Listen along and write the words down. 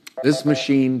This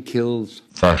machine kills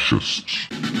fascists.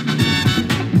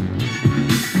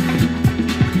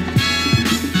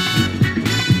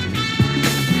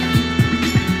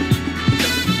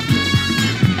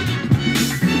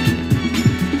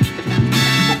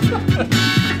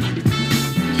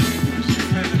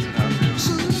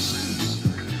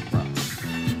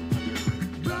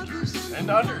 And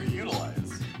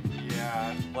underutilized.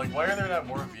 Yeah. Like, why are there not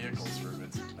more vehicles for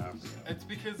Vincent D'Onofrio? It's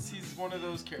because he's one of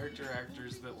those character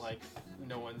actors that, like,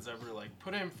 no one's ever, like,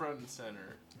 put him front and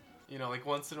center. You know, like,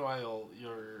 once in a while,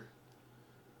 your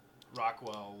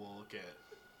Rockwell will get,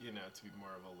 you know, to be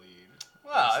more of a lead.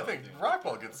 Well, I think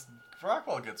Rockwell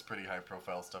gets pretty high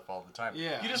profile stuff all the time.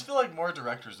 Yeah. You just feel like more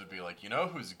directors would be like, you know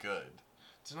who's good?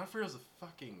 D'Onofrio's a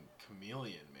fucking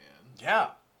chameleon, man.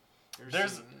 Yeah. You ever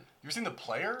seen The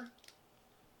Player?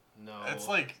 No. It's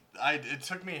like, it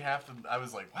took me I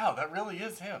was like, wow, that really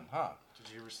is him, huh? Did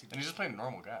you ever see... And he's just playing a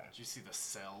normal guy. Did you see The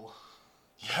Cell?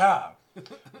 Yeah.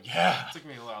 Yeah. It took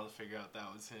me a while to figure out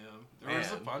that was him. There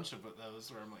was a bunch of those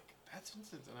where I'm like, that's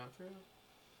Vincent D'Onofrio?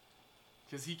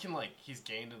 Because he can, like, he's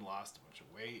gained and lost a bunch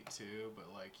of weight, too,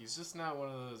 but, like, he's just not one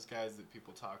of those guys that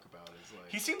people talk about as,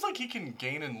 like... He seems like he can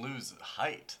gain and lose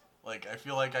height. Like, I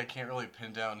feel like I can't really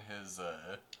pin down his,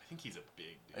 I think he's a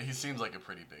big dude. He seems like a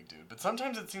pretty big dude. But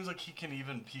sometimes it seems like he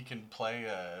can play,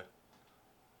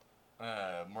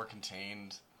 more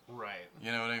contained. Right.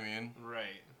 You know what I mean?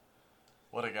 Right.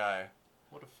 What a guy.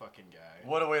 What a fucking guy.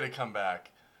 What a way to come back.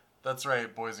 That's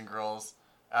right, boys and girls.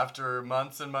 After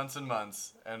months and months and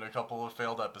months, and a couple of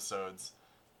failed episodes,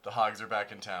 the Hogs are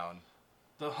back in town.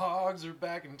 The Hogs are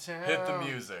back in town. Hit the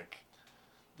music.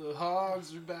 The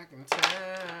Hogs are back in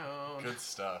town. Good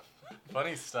stuff.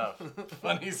 Funny stuff.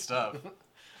 Funny stuff.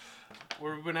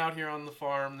 We've been out here on the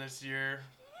farm this year,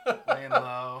 laying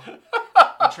low.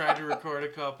 We tried to record a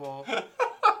couple.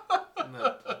 And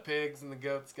the pigs and the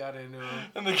goats got into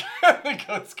them. And the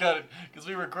goats got it, because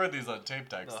we record these on tape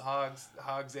decks. The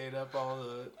hogs ate up all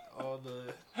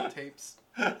the tapes.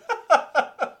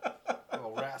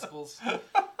 Little rascals.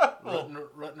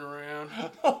 Rutting around.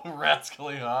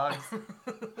 Rascally hogs.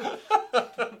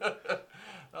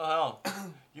 Oh, hell.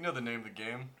 You know the name of the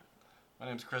game. My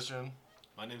name's Christian.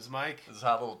 My name's Mike. This is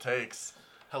Hot Little Takes.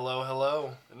 Hello,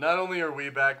 hello. And not only are we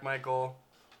back, Michael,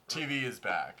 TV is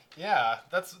back. Yeah,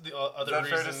 that's the other reason. Is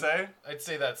that fair to say? I'd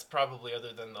say that's probably,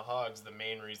 other than the Hogs, the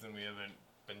main reason we haven't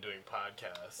been doing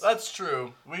podcasts. That's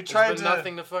true. There's been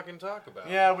nothing to fucking talk about.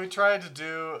 Yeah, we tried to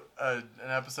do an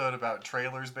episode about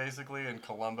trailers, basically, in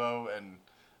Columbo, and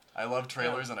I love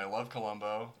trailers and I love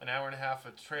Columbo. An hour and a half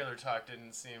of trailer talk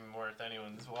didn't seem worth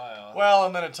anyone's while. Well,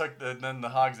 and then then the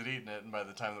Hogs had eaten it, and by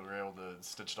the time that we were able to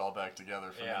stitch it all back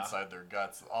together from inside their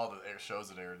guts, all the shows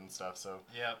had aired and stuff, so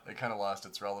it kind of lost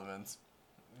its relevance.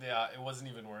 Yeah, it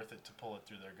wasn't even worth it to pull it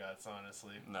through their guts,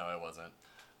 honestly. No, it wasn't.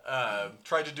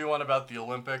 Tried to do one about the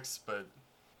Olympics, but...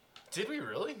 Did we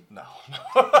really? No.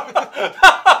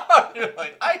 You're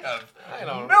like, I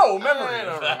don't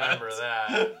remember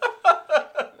that.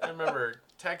 I remember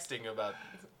texting about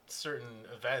certain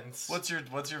events. What's your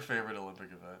favorite Olympic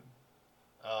event?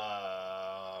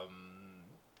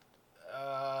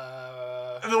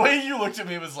 The way you looked at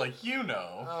me was like, you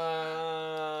know.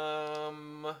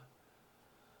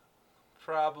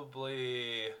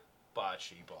 Probably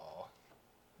bocce ball.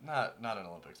 Not an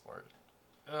Olympic sport.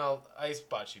 Well, ice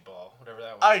bocce ball, whatever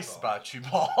that was. Ice bocce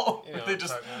ball. You know they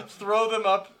just throw them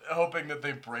up, hoping that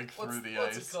they break through the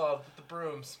ice. What's it called? With the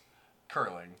brooms.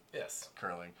 Curling. Yes.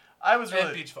 Curling. And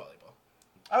beach volleyball.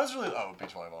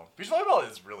 Beach volleyball. Beach volleyball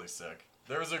is really sick.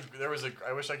 There was a.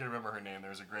 I wish I could remember her name. There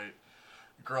was a great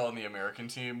girl on the American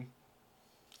team,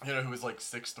 you know, who was like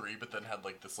 6'3", but then had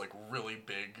like this like really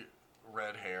big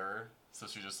red hair. So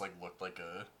she just like looked like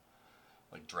a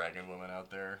dragon woman out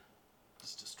there.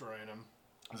 Just destroying them.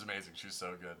 It was amazing. She was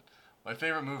so good. My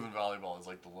favorite move in volleyball is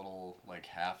like the little like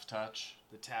half touch.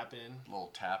 The tap in.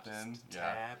 Little tap in. Just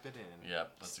tap it in.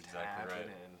 Yep, that's exactly right.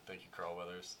 Thank you, Carl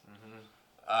Weathers. Mm-hmm.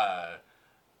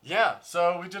 Yeah.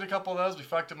 So we did a couple of those. We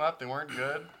fucked them up. They weren't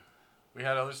good. We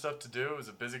had other stuff to do. It was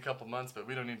a busy couple months, but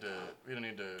we don't need to. We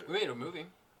made a movie.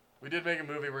 We did make a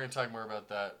movie. We're gonna talk more about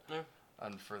that. Yeah.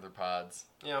 On further pods.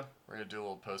 Yeah. We're gonna do a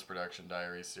little post-production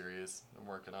diary series I'm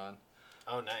working on.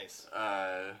 Oh, nice.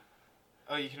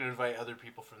 You can invite other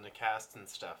people from the cast and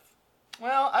stuff.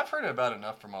 Well, I've heard about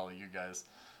enough from all of you guys.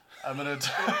 I'm gonna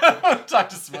talk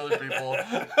to some other people.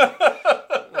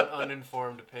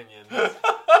 Uninformed opinions.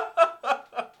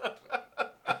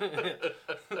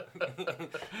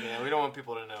 Yeah, we don't want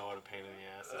people to know what a pain in the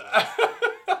ass it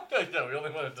is. Yeah, we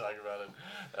only want to talk about it.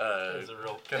 It was a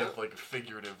real kind of like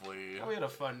figuratively. We had a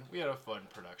fun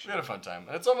production. We had a fun time.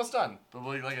 And it's almost done. But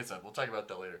like I said, we'll talk about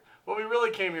that later. What we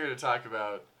really came here to talk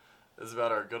about is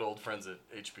about our good old friends at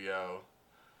HBO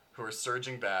who are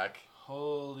surging back.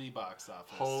 Holy box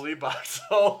office. Holy box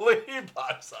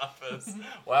office.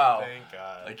 Wow. Thank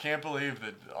God. I can't believe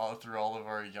that through all of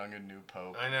our young and new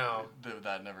Pope. I know.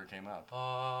 That never came up.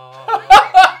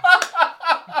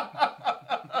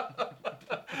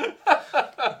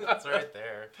 It's right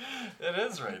there. It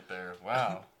is right there.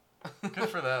 Wow. Good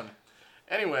for them.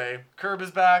 Anyway, Curb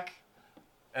is back,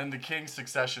 and the King's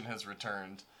Succession has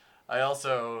returned. I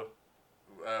also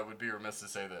would be remiss to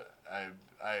say that I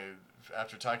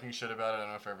after talking shit about it, I don't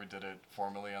know if I ever did it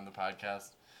formally on the podcast,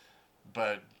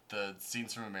 but the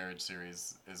Scenes from a Marriage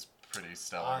series is pretty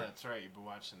stellar. Oh, that's right. You've been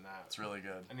watching that. It's really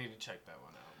good. I need to check that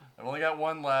one out. I've only got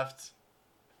one left.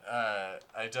 I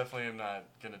definitely am not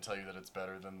going to tell you that it's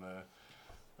better than the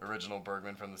original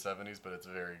Bergman from the 70s, but it's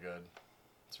very good.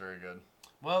 It's very good.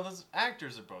 Well, those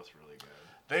actors are both really good.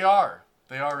 They are.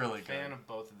 They are really good. Fan of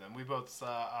both of them. We both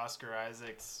saw Oscar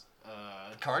Isaac's.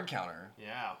 Card Counter.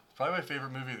 Yeah. It's probably my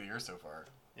favorite movie of the year so far.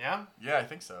 Yeah? Yeah, I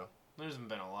think so. There hasn't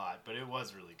been a lot, but it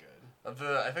was really good.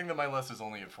 I think that my list is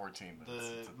only at 14. But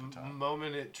it's at the top.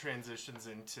 Moment it transitions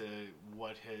into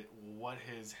what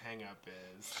his hang up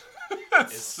is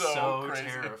That's is so crazy.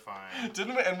 terrifying.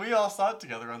 Didn't we? And we all saw it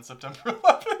together on September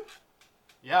 11th.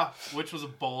 Yeah, which was a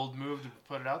bold move to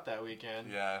put it out that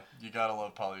weekend. Yeah, you gotta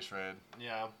love Pauly Schrader.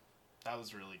 Yeah, that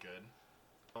was really good.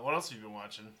 What else have you been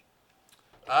watching?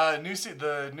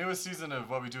 The newest season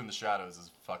of What We Do in the Shadows is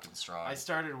fucking strong. I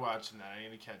started watching that. I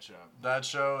need to catch up. That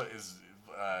show is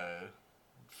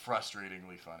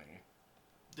frustratingly funny.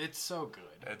 It's so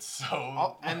good. It's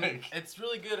so and it's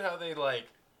really good how they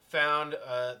found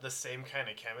the same kind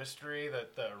of chemistry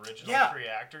that the original three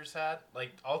actors had.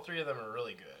 Like all three of them are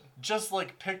really good. Just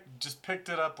picked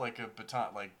it up like a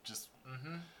baton,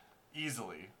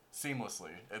 easily,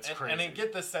 seamlessly. It's crazy. And I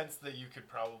get the sense that you could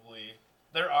probably.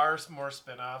 There are more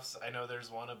spin-offs. I know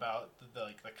there's one about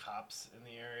the cops in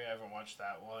the area. I haven't watched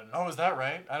that one. Oh, is that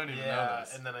right? I don't even know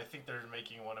this. And then I think they're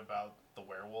making one about the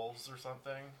werewolves or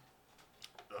something.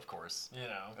 Of course.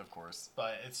 Of course.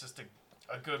 But it's just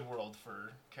a good world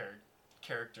for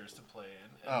characters to play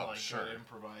in. And they're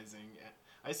improvising.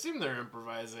 I assume they're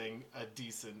improvising a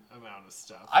decent amount of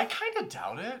stuff. I kind of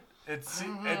doubt it. It's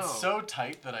so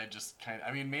tight that I just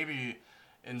maybe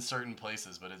in certain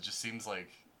places, but it just seems like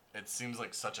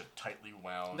such a tightly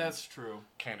wound. That's true.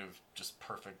 Kind of just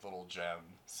perfect little gem.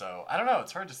 So I don't know.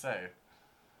 It's hard to say.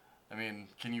 I mean,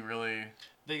 can you really?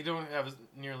 They don't have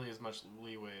nearly as much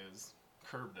leeway as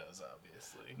Curb does,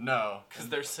 obviously. No, because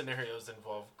their scenarios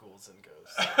involve ghouls and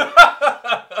ghosts.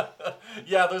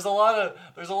 Yeah, there's a lot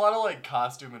of like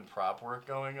costume and prop work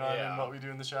going on in What We Do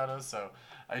in the Shadows. So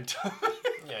I don't.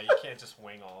 Yeah, you can't just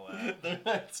wing all that.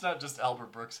 It's not just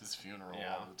Albert Brooks' funeral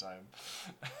all the time.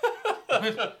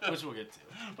 Which we'll get to.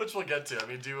 Which we'll get to. I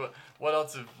mean, what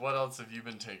else have you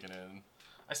been taking in?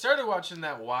 I started watching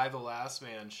that Why the Last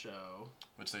Man show,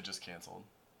 which they just canceled.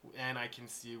 And I can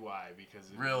see why, because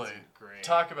it wasn't great.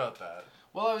 Talk about that.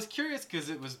 Well, I was curious because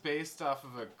it was based off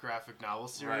of a graphic novel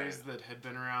series that had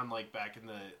been around back in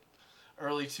the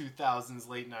early 2000s,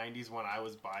 late 90s when I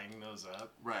was buying those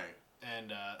up. Right.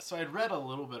 And so I'd read a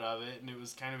little bit of it, and it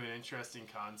was kind of an interesting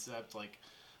concept. Like,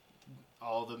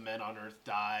 all the men on Earth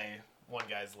die. One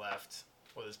guy's left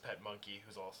with his pet monkey,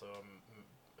 who's also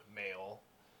a male.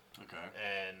 Okay.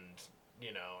 And,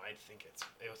 I think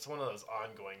it's one of those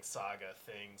ongoing saga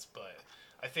things, but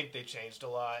I think they changed a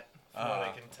lot from what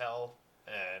I can tell.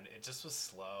 And it just was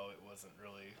slow. It wasn't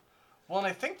really... Well, and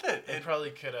I think that it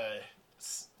probably could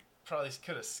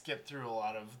have skipped through a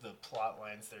lot of the plot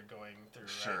lines they're going through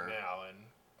right now, and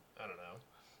I don't know.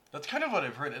 That's kind of what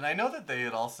I've heard, and I know that they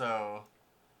had also...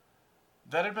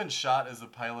 That had been shot as a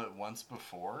pilot once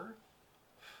before,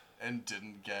 and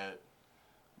didn't get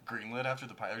greenlit after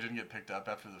the pilot, or didn't get picked up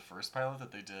after the first pilot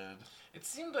that they did. It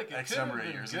seemed like it could have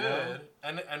been good, ago.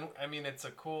 And I mean, it's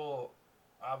a cool,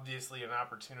 obviously an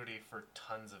opportunity for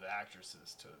tons of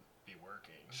actresses to be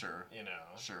working. Sure.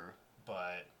 Sure.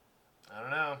 But I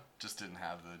don't know. Just didn't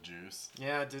have the juice.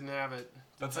 Yeah, it didn't have it.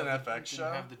 That's an FX show?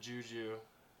 Didn't have the juju.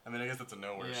 I mean, I guess it's a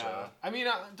nowhere show. I mean,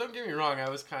 don't get me wrong. I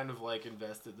was kind of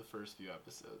invested the first few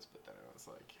episodes, but then I was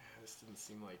like, this didn't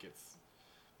seem like it's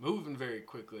moving very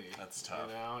quickly. That's tough.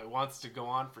 It wants to go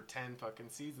on for 10 fucking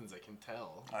seasons. I can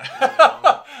tell.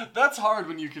 That's hard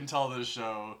when you can tell this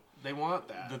show. They want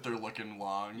that. That they're looking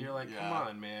long. You're like, come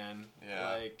on, man.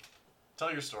 Yeah.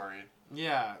 Tell your story.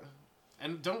 Yeah.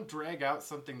 And don't drag out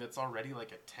something that's already a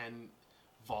 10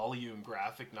 volume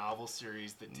graphic novel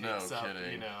series that takes up,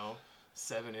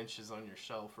 7 inches on your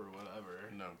shelf or whatever.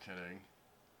 No kidding.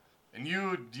 And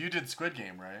you did Squid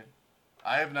Game, right?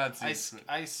 I have not seen.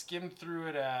 I skimmed through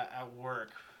it at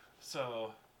work,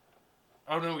 so.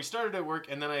 Oh no, we started at work,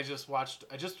 and then I just watched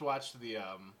the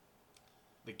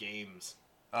games.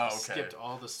 Oh, okay. Skipped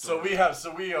all the story.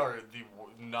 So we are the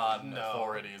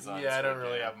non-authorities on. Yeah, Squid I don't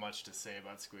really Game. have much to say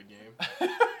about Squid Game.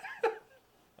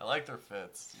 I like their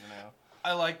fits,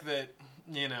 I like that,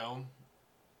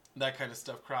 that kind of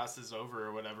stuff crosses over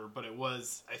or whatever. But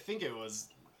I think it was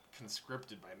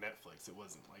conscripted by Netflix. It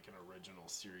wasn't like an original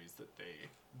series that they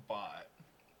bought.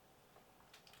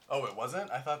 Oh, it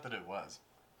wasn't? I thought that it was.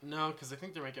 No, because I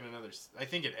think they're making another. I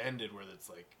think it ended where it's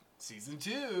like season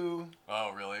 2.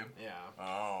 Oh, really? Yeah.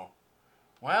 Oh.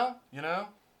 Well,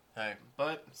 hey.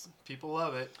 But people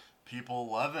love it.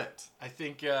 People love it. I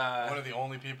think. One of the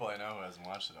only people I know who hasn't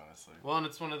watched it, honestly. Well, and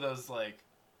it's one of those, like,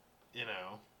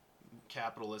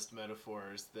 capitalist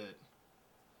metaphors that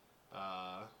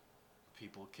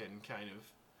people can kind of.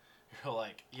 You're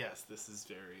like, yes, this is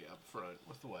very upfront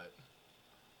with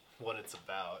what it's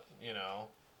about,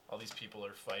 All these people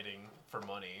are fighting for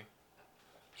money.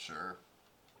 Sure.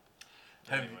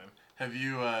 Anyway. Have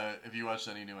you watched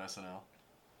any new SNL?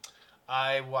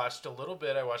 I watched a little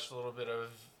bit. I watched a little bit of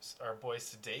our boy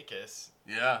Sudeikis.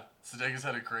 Yeah, Sudeikis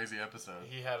had a crazy episode.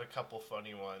 He had a couple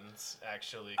funny ones,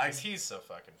 actually, because he's so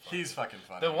fucking funny. He's fucking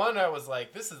funny. The one I was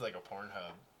like, this is like a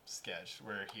Pornhub sketch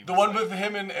where he. The one with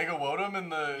him and Ega Wodum in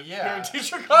the parent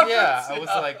teacher conference. Yeah, I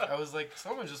was like,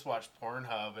 someone just watched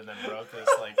Pornhub and then wrote this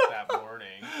like that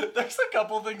morning. There's a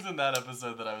couple things in that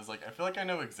episode that I was like, I feel like I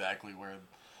know exactly where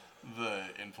the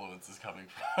influence is coming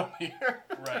from here.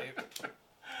 Right.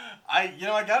 I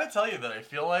gotta tell you that I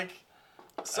feel like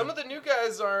some of the new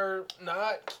guys are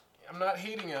not. I'm not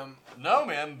hating them. No,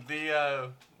 man.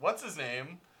 The what's his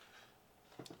name?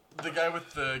 The guy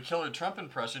with the killer Trump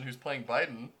impression who's playing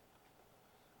Biden.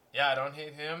 Yeah, I don't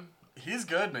hate him. He's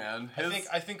good, man.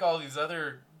 I think all these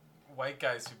other white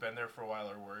guys who've been there for a while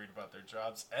are worried about their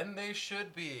jobs, and they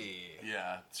should be.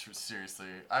 Yeah, seriously.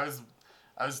 I was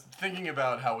thinking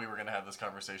about how we were gonna have this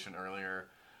conversation earlier,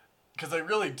 because I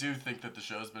really do think that the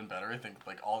show's been better. I think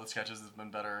like all the sketches have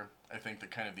been better. I think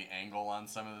that kind of the angle on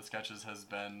some of the sketches has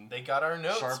been. They got our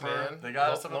notes, sharper. man. They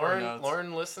got some of our notes.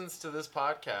 Lauren listens to this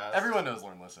podcast. Everyone knows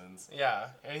Lauren listens. Yeah,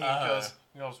 and he goes,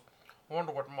 I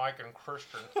wonder what Mike and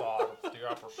Christian thought of the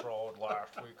episode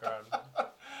last weekend.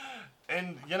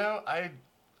 And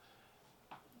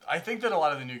I think that a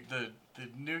lot of the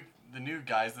new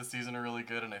guys this season are really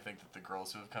good, and I think that the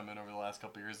girls who have come in over the last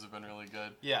couple of years have been really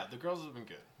good. Yeah, the girls have been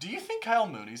good. Do you think Kyle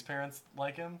Mooney's parents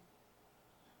like him?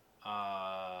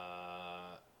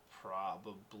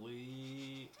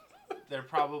 Probably. They're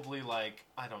probably like,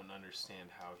 I don't understand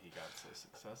how he got so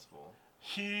successful.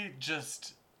 He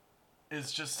just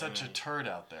is just such a turd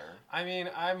out there. I mean,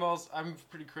 I'm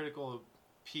pretty critical of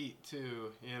Pete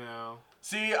too,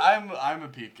 See, I'm a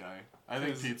Pete guy. I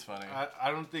think Pete's funny.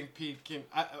 I don't think Pete can.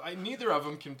 Neither of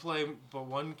them can play but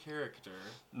one character.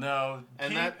 No,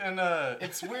 and Pete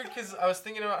it's weird because I was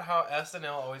thinking about how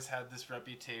SNL always had this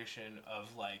reputation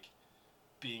of like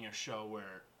being a show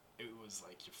where it was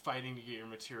like you're fighting to get your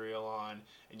material on,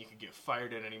 and you could get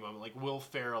fired at any moment. Like Will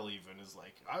Ferrell even is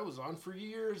like, I was on for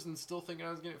years and still thinking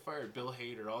I was getting fired. Bill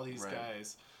Hader, all these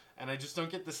guys. And I just don't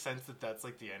get the sense that that's,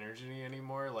 like, the energy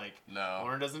anymore. Like, no.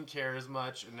 Lauren doesn't care as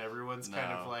much, and everyone's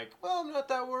kind of like, well, I'm not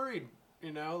that worried,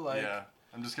 Like, yeah,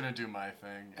 I'm just going to do my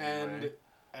thing anyway.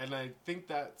 And I think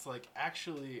that's, like,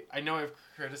 actually... I know I've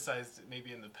criticized it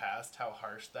maybe in the past how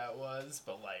harsh that was,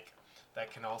 but, like,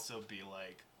 that can also be,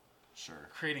 like... Sure.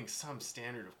 Creating some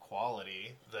standard of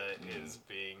quality that is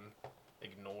being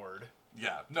ignored.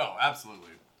 Yeah, no,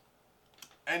 absolutely.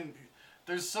 And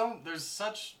there's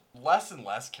such... less and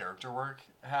less character work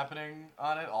happening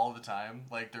on it all the time.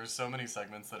 Like, there's so many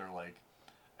segments that are like...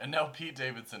 And now Pete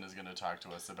Davidson is going to talk to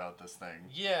us about this thing.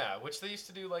 Yeah, which they used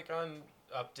to do, like, on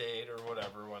Update or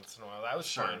whatever once in a while. I was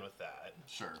fine with that.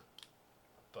 Sure.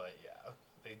 But, yeah,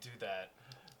 they do that.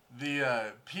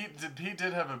 Pete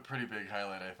did have a pretty big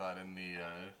highlight, I thought, in the...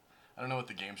 I don't know what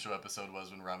the game show episode was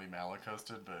when Rami Malek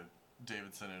hosted, but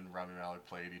Davidson and Rami Malek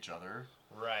played each other.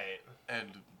 Right.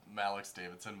 And Malik's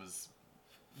Davidson was...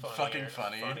 Funnier.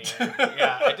 Funny.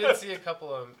 Yeah, I did see a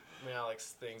couple of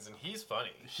Malik's things, and he's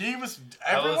funny. He was...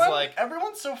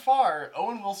 Everyone so far,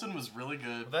 Owen Wilson was really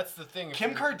good. Well, that's the thing.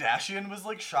 Kim Kardashian was,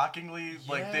 like, shockingly... Yeah.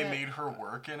 Like, they made her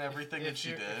work in everything that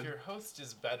she did. If your host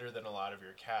is better than a lot of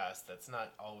your cast, that's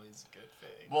not always a good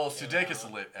thing. Well,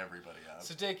 Sudeikis lit everybody up.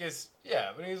 Sudeikis,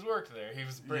 yeah, but he's worked there. He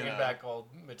was bringing back old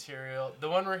material. The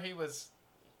one where he was...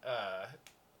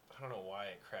 I don't know why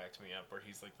it cracked me up, where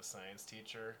he's like the science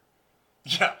teacher.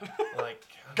 Yeah. Like,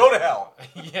 go to hell.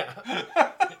 Yeah.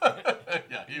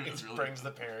 Yeah, he was really brings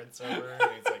the parents over,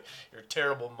 and he's like, "You're a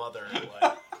terrible mother."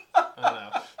 Like, I don't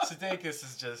know. Sudeikis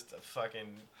is just a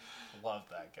fucking love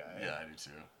that guy. Yeah, I do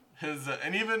too. His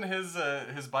and even his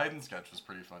Biden sketch was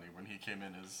pretty funny when he came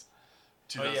in as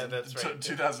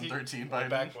 2013 Biden.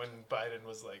 Back when Biden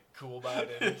was like cool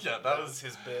Biden. Yeah, that was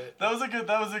his bit. That was a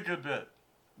good bit.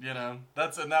 You know,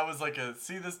 that was like this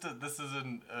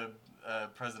isn't a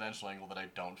presidential angle that I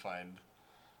don't find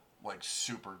like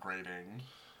super grating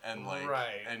and like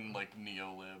and like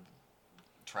neo-lib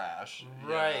trash.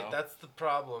 Right, you know? That's the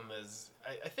problem. Is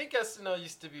I think SNL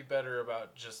used to be better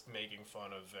about just making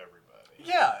fun of everybody.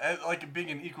 Yeah, and, like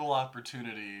being an equal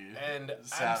opportunity. And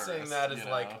satirist, I'm saying that as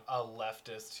like a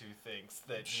leftist who thinks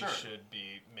that sure. you should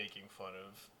be making fun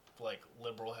of like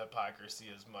liberal hypocrisy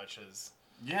as much as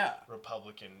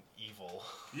Republican evil.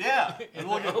 Yeah, and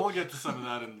we'll get to some of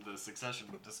that in the Succession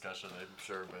discussion, I'm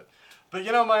sure. But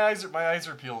you know, my eyes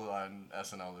are peeled on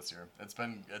SNL this year. It's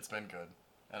been good,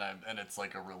 and it's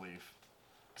like a relief.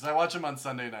 Because I watch them on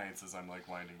Sunday nights as I'm like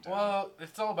winding down. Well,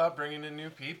 it's all about bringing in new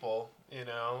people, you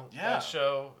know. Yeah.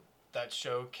 That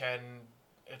show can.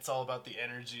 It's all about the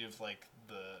energy of like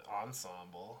the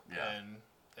ensemble. Yeah. And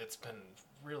it's been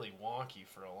really wonky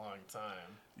for a long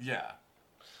time. Yeah.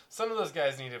 Some of those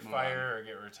guys need to fire or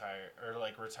get retired or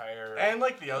like retire. And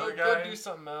like the other guy, go do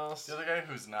something else. The other guy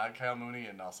who's not Kyle Mooney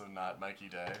and also not Mikey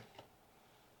Day.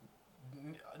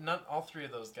 Not all three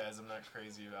of those guys I'm not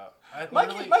crazy about.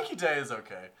 Mikey Day is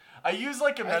okay. I use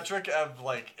like a metric of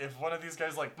like if one of these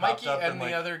guys like popped Mikey up and like,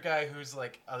 the other guy who's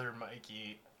like other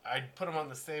Mikey, I'd put them on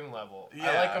the same level.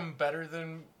 Yeah. I like them better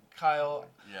than Kyle.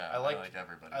 Yeah, I like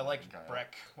everybody. I like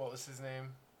Breck. What was his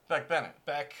name? Beck Bennett.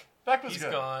 Beck was he's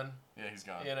good. gone. Yeah, he's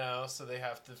gone. You know, so they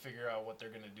have to figure out what they're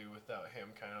gonna do without him,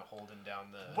 kind of holding down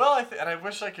the. Well, I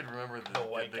wish I could remember the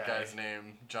guy. guy's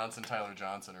name, Tyler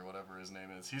Johnson or whatever his name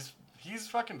is. He's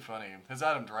fucking funny. His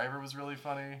Adam Driver was really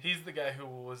funny. He's the guy who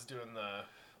was doing the.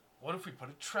 What if we put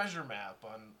a treasure map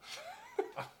on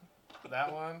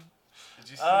that one? Did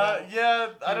you see that? Yeah,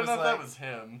 I don't know if that was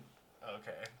him.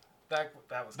 Okay, that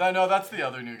was. No, that's the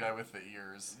other new guy with the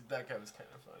ears. That guy was kind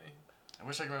of funny. I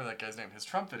wish I could remember that guy's name. His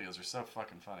Trump videos are so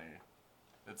fucking funny.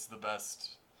 It's the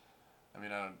best. I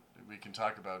mean, we can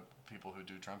talk about people who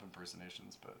do Trump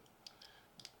impersonations, but.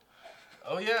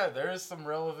 Oh yeah, there is some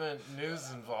relevant news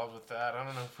involved with that. I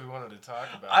don't know if we wanted to talk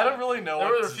about it. I don't really know. There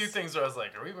were a few things where I was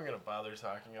like, are we even going to bother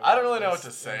talking about it? I don't really know what to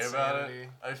say about it.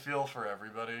 I feel for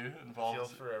everybody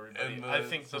involved. I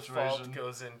think the fault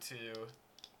goes into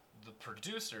the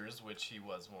producers, which he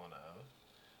was one of,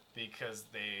 because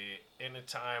in a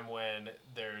time when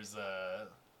there's a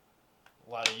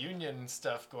lot of union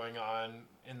stuff going on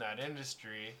in that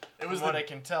industry. It was I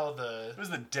can tell it was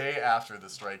the day after the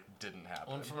strike didn't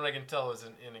happen. Well, from what I can tell, it was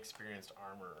an inexperienced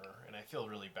armorer, and I feel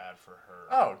really bad for her.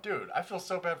 Oh, dude, I feel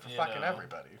so bad for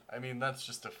everybody. I mean, that's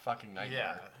just a fucking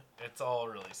nightmare. Yeah, it's all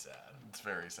really sad. It's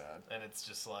very sad, and it's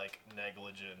just like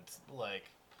negligent.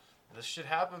 Like this shit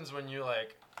happens when you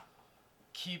like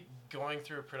keep going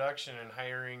through production and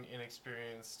hiring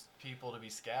inexperienced people to be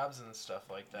scabs and stuff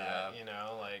like that. Yeah. You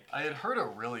know, like I had heard a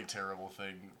really terrible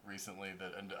thing recently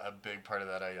and a big part of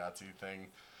that IATSE thing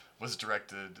was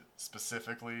directed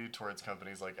specifically towards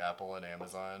companies like Apple and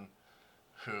Amazon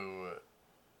who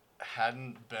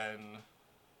hadn't been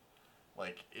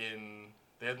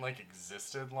they hadn't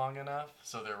existed long enough,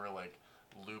 so there were like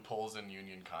loopholes in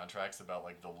union contracts about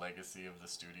like the legacy of the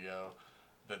studio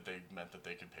that they meant that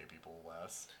they could pay people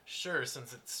less. Sure,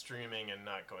 since it's streaming and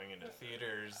not going into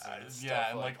theaters and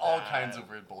and like all kinds of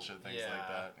weird bullshit things like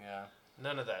that. Yeah.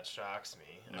 None of that shocks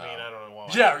me. No. I mean, I don't know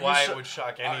why it would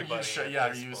shock anybody.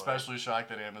 Are you especially shocked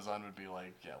that Amazon would be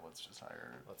like, yeah, let's just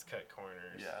hire... Let's cut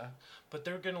corners. Yeah. But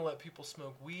they're going to let people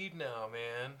smoke weed now,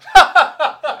 man.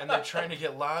 And they're trying to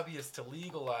get lobbyists to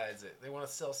legalize it. They want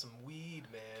to sell some weed,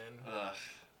 man. Ugh.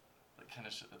 That kind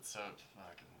of shit, that's so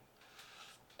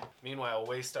fucking... Meanwhile,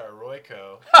 Waystar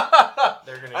Royco,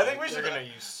 they're gonna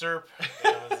usurp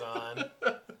Amazon.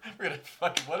 We're gonna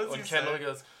fucking... What does he say? When Kendall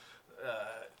goes...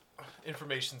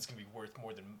 information's gonna be worth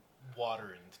more than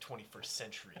water in the 21st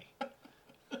century.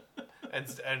 and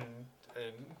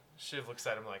Shiv looks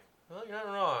at him like, well, you're not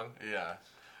wrong. Yeah.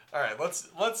 All right, let's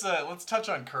touch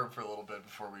on Curb for a little bit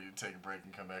before we take a break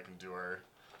and come back and do our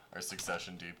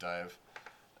Succession deep dive.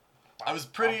 I was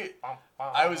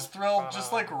thrilled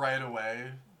just like right away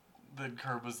that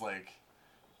Curb was like,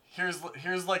 here's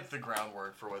like the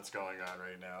groundwork for what's going on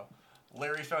right now.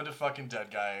 Larry found a fucking dead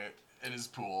guy in his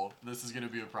pool. This is going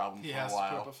to be a problem for a while. He has to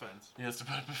put up a fence. He has to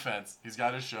put up a fence. He's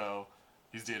got a show.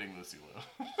 He's dating Lucy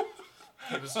Liu.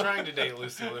 He was trying to date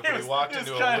Lucy Liu, but he walked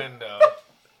into a window.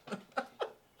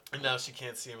 And now she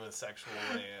can't see him in a sexual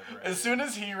way ever. As soon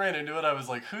as he ran into it, I was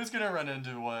like, who's going to run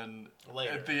into one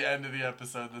later at the end of the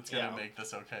episode that's going to make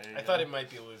this okay? I thought it might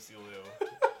be Lucy Liu.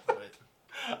 But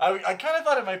I kind of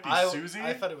thought it might be Susie.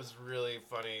 I thought it was really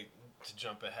funny to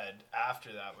jump ahead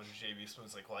after that when J.B.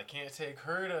 Smoot's like, well, I can't take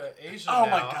her to Asia now.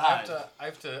 My God. I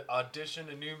have to audition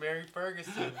a new Mary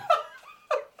Ferguson.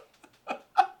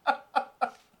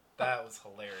 That was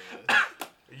hilarious.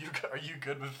 Are you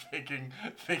good with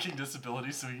faking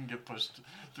disability so you can get pushed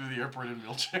through the airport in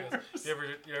wheelchairs?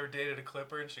 You ever dated a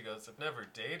Clipper? And she goes, I've never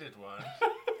dated one.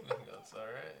 And he goes, all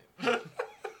right.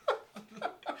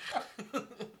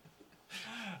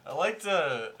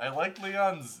 I liked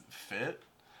Leon's fit.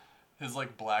 His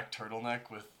like black turtleneck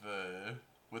with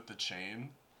the chain.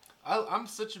 I'm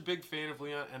such a big fan of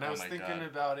Leon, and I was thinking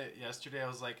about it yesterday. I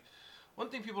was like, one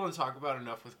thing people don't talk about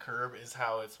enough with Curb is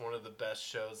how it's one of the best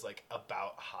shows like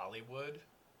about Hollywood.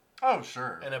 Oh,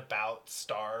 sure. And about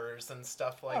stars and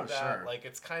stuff like that. Sure. Like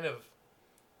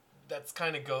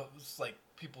goes like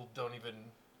people don't even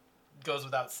goes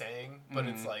without saying, but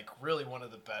it's like really one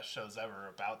of the best shows ever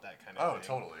about that kind of thing.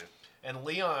 Oh, totally. And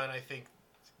Leon, I think,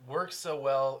 works so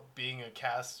well being a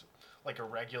cast like a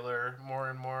regular more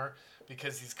and more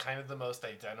because he's kind of the most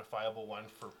identifiable one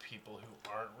for people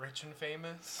who aren't rich and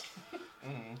famous.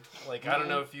 Like, I don't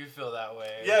know if you feel that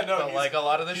way. Yeah, no. But like a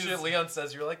lot of the shit Leon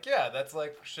says, you're like, yeah, that's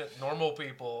like shit normal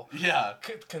people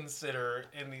could consider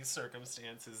in these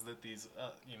circumstances that these,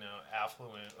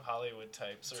 affluent Hollywood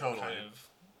types are kind of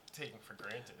taken for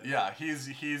granted. Yeah, he's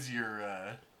your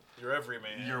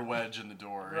everyman. Your wedge in the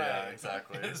door. Right. Yeah,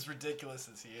 exactly. As ridiculous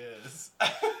as he is.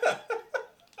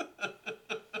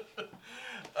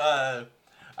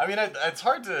 I mean, it's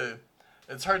hard to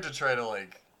try to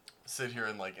like sit here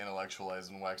and like intellectualize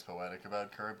and wax poetic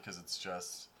about Curb because it's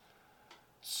just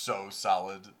so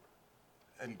solid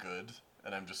and good,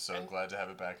 and I'm just so glad to have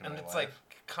it back in my life. And it's like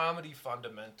comedy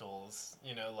fundamentals,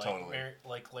 like totally.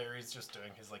 Like Larry's just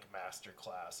doing his like master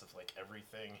class of like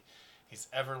everything he's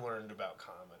ever learned about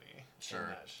comedy in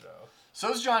that show.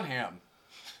 So's Jon Hamm.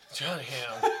 Jon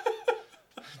Hamm.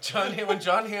 When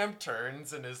Jon Hamm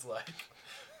turns and is like,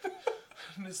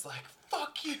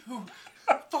 fuck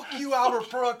you, Albert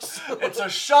Brooks. It's a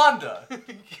Shonda.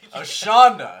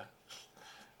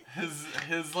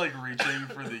 His like reaching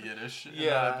for the Yiddish in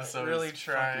that episode really is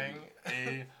trying.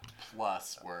 A+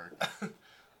 work.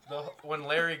 When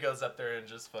Larry goes up there and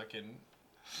just fucking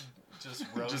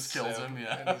roasts kills him,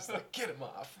 and he's like, get him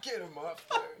off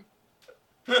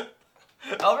there.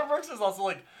 Albert Brooks is also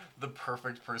like the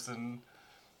perfect person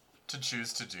to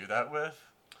choose to do that with.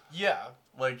 Yeah.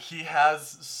 Like, he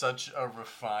has such a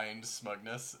refined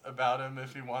smugness about him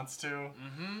if he wants to.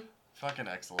 Mm-hmm. Fucking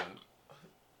excellent.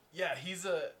 Yeah, he's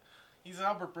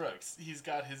Albert Brooks. He's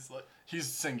got his like. He's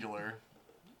singular.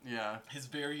 Yeah. His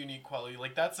very unique quality.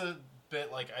 Like, that's a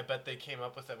bit like I bet they came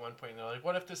up with at one point. And they're like,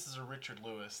 what if this is a Richard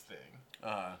Lewis thing?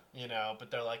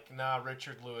 But they're like, nah,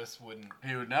 Richard Lewis wouldn't.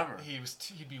 He would never.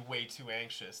 He'd be way too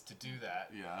anxious to do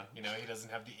that. Yeah. He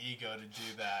doesn't have the ego to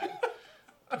do that.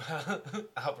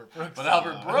 Albert Brooks. But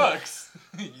Albert Brooks.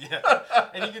 Yeah.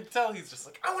 And you can tell he's just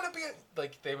like, I want to be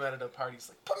like, they met at a party. He's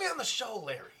like, put me on the show,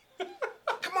 Larry.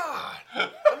 Come on.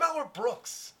 I'm Albert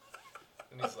Brooks.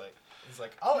 And he's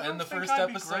like, I'll end the first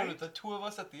episode with the two of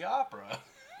us at the opera.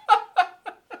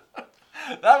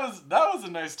 That was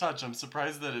a nice touch. I'm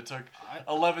surprised that it took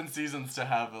 11 seasons to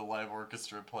have a live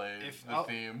orchestra play the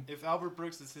theme. If Albert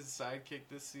Brooks is his sidekick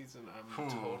this season, I'm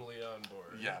totally on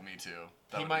board. Yeah, me too.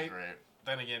 That would be great.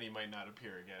 Then again, he might not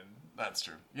appear again. That's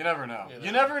true. You never know.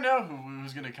 You never know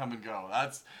who's going to come and go.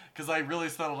 That's because I really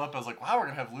settled up. I was like, wow, we're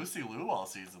going to have Lucy Liu all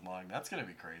season long. That's going to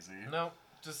be crazy. No,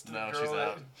 just no, she's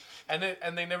out.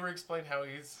 And they never explain how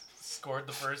he's scored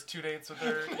the first 2 dates with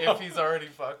her if he's already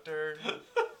fucked her.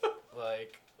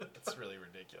 Like, it's really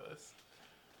ridiculous.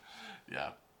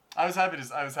 Yeah, I was happy to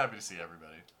see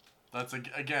everybody. That's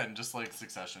again just like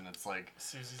Succession. It's like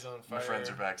Susie's on fire. My friends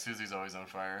are back. Susie's always on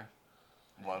fire.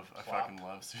 I fucking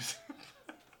love Susie.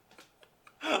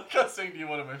 I was saying to you,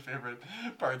 one of my favorite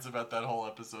parts about that whole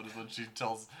episode is when she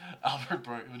tells Albert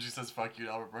Brooks, when she says "fuck you"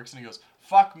 to Albert Brooks, and he goes,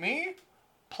 "Fuck me,"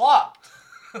 plop.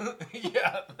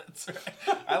 Yeah, that's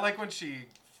right. I like when she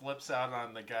flips out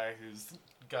on the guy who's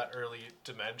got early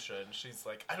dementia, and she's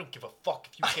like, "I don't give a fuck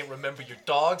if you can't remember your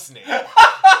dog's name."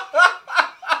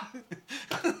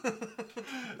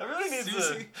 Everybody needs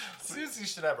Susie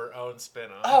should have her own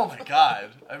spin-off. Oh my god!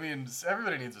 I mean,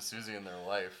 everybody needs a Susie in their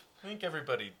life. I think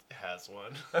everybody has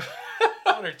one.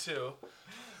 One or two.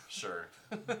 Sure.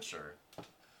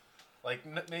 Like,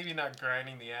 maybe not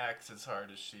grinding the axe as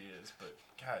hard as she is, but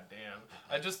goddamn.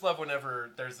 I just love whenever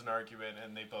there's an argument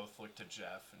and they both look to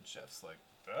Jeff, and Jeff's like,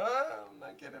 I'm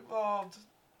not getting involved.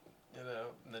 You know,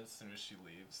 and then as soon as she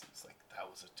leaves, it's like, that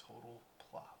was a total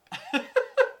plop.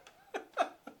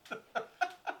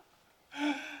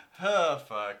 Oh,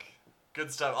 fuck.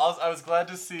 Good stuff. I was glad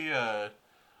to see,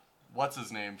 what's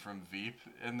his name from Veep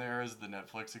in there as the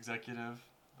Netflix executive.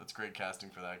 That's great casting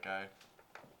for that guy.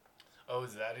 Oh,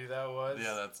 is that who that was?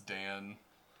 Yeah, that's Dan.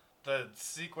 The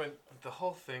sequence, the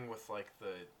whole thing with, like,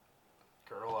 the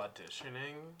girl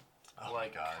auditioning. Oh,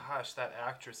 like, my God. gosh, that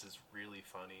actress is really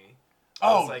funny.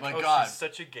 Oh, like, my God. She's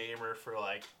such a gamer for,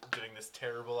 like, doing this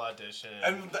terrible audition.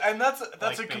 And that's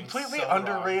like, a completely so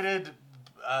underrated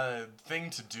thing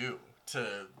to do,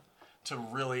 to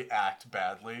really act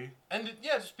badly. And,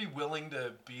 yeah, just be willing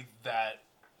to be that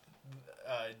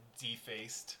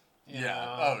defaced. You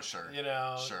know, Oh, sure. You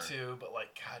know, Sure. too. But,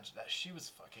 like, God, she was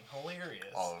fucking hilarious.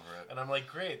 All over it. And I'm like,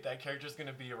 great, that character's going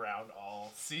to be around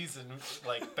all season,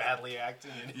 like, badly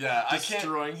acting and Yeah,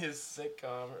 destroying his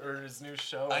sitcom or his new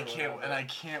show. I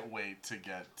can't wait to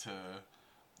get to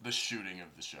the shooting of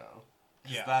the show.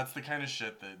 Yeah. That's the kind of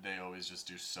shit that they always just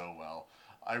do so well.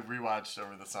 I rewatched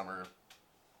over the summer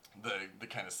the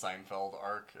kind of Seinfeld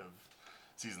arc of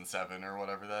season 7 or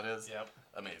whatever that is. Yep.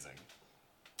 Amazing.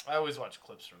 I always watch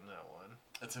clips from that one.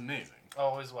 It's amazing. I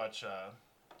always watch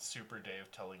Super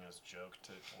Dave telling his joke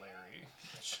to Larry.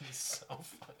 She's so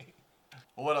funny.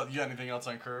 Well, what else? You got anything else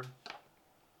on Curb?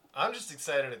 I'm just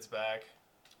excited it's back.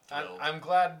 Thrilled. I'm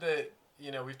glad that,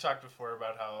 you know, we've talked before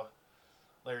about how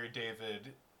Larry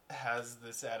David has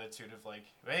this attitude of like,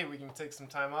 hey, we can take some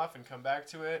time off and come back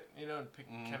to it, you know,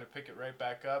 and kind of pick it right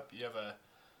back up. You have a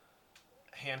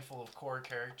handful of core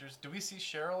characters. Do we see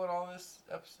Cheryl in all this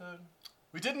episode?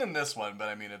 We didn't in this one, but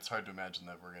I mean, it's hard to imagine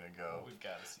that we're gonna go Well, we've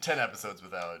got to see 10 episodes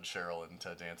without Cheryl and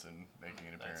Ted Danson making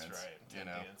an appearance. That's right. Ted You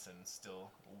know, Danson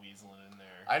still weaseling in there.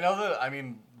 I know that. I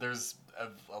mean, there's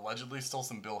allegedly still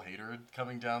some Bill Hader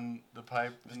coming down the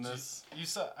pipe in this. You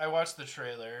saw? I watched the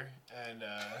trailer, and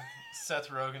Seth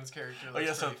Rogen's character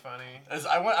looks pretty funny.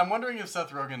 I'm wondering if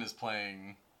Seth Rogen is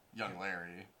playing young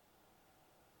Larry.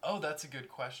 Oh, that's a good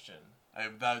question.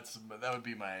 That would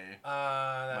be my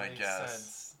That makes guess.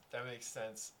 sense. That makes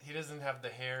sense. He doesn't have the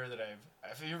hair that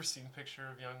Have you ever seen a picture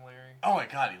of young Larry? Oh my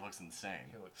God, he looks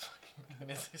insane. He looks fucking. I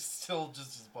mean, he's still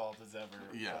just as bald as ever.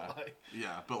 Yeah, But like,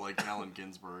 but like Allen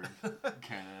Ginsberg,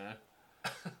 kind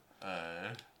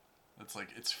of.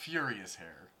 It's furious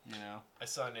hair, you know. I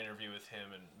saw an interview with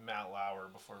him and Matt Lauer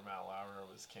before Matt Lauer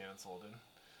was canceled, and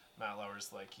Matt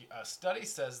Lauer's like, a study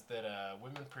says that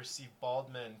women perceive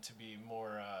bald men to be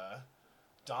more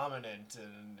dominant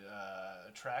and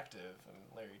attractive, and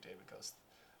Larry David goes,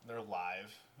 they're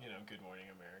live, you know, Good Morning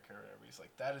America or whatever. He's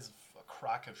like, that is a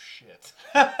crock of shit.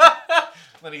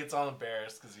 Then he gets all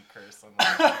embarrassed because he cursed. I'm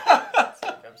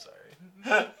like, I'm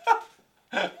sorry.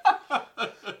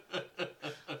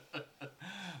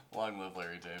 Long live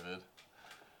Larry David.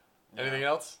 Anything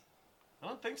else? I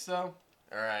don't think so.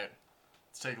 All right,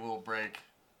 let's take a little break.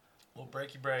 Little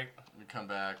breaky break. We come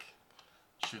back,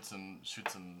 shoot some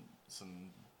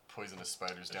poisonous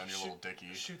spiders down your little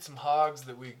dickie. Shoot some hogs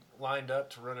that we lined up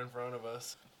to run in front of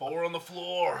us. Four on the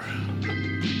floor.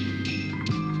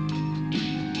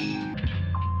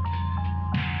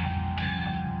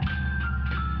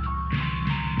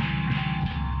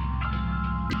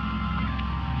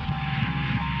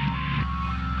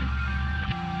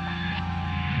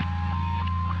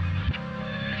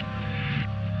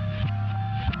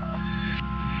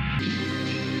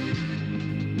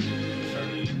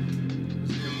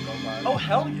 Oh,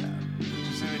 hell yeah. Did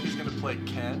you say that he's going to play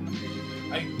Ken?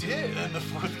 I did. In the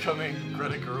forthcoming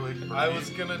Greta Gerwig Barbie, I was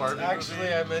gonna Barbie actually.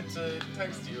 movie? I meant to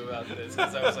text you about this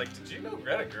because I was like, "Did you know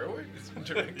Greta Gerwig is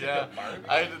directing Yeah, a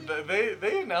Barbie?"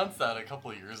 they announced that a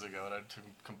couple of years ago, and I'd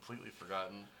completely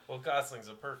forgotten. Well, Gosling's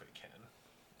a perfect Ken.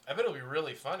 I bet it'll be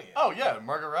really funny. Oh yeah,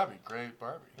 Margot Robbie, great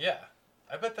Barbie. Yeah,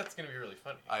 I bet that's gonna be really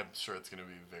funny. I'm sure it's gonna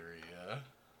be very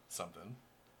something.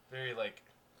 Very like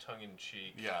tongue in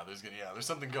cheek. Yeah, there's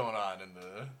something going on in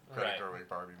the Greta Right. Gerwig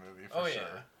Barbie movie for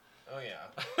sure. Oh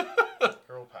yeah.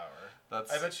 Girl power.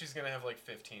 That's I bet she's gonna have like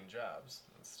 15 jobs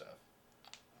and stuff.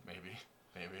 maybe.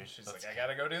 She's That's- like, I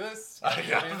gotta go do this. I gotta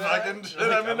gotta do that." fucking She's shit,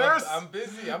 I'm a nurse. I'm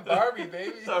busy. I'm Barbie,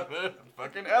 baby. I'm a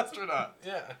fucking astronaut.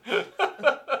 Yeah.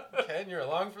 Ken, you're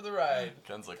along for the ride.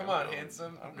 Ken's like, Come I'm on, going-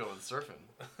 handsome. I'm going surfing.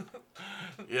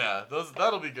 Yeah,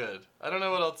 that'll be good. I don't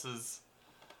know what else is.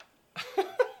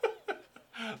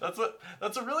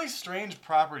 That's a really strange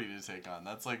property to take on.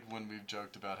 That's like when we've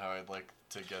joked about how I'd like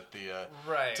to get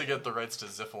the rights to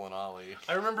Ziffel and Ollie.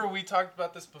 I remember we talked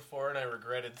about this before, and I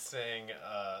regretted saying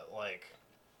like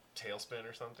Tailspin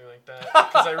or something like that,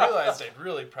 because I realized I'd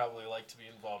really probably like to be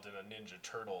involved in a Ninja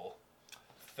Turtle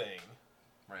thing.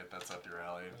 Right, that's up your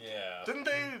alley. Yeah. Didn't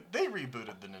they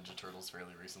rebooted the Ninja Turtles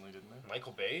fairly recently, didn't they?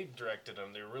 Michael Bay directed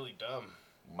them. They were really dumb.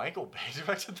 Michael Bay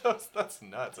directed those? That's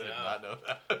nuts. I did not know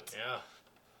that. Yeah.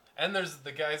 And there's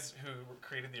the guys who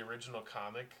created the original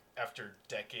comic after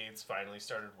decades finally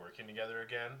started working together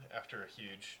again after a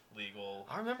huge legal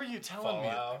I remember you telling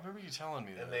fallout. me this.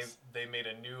 And they made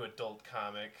a new adult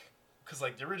comic because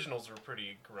like the originals were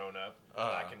pretty grown up,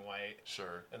 black and white.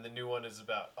 Sure. And the new one is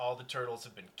about all the turtles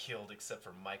have been killed except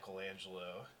for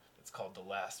Michelangelo. It's called The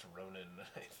Last Ronin,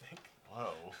 I think.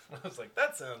 Whoa. I was like,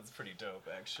 that sounds pretty dope,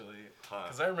 actually.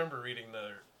 Because I remember reading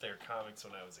their comics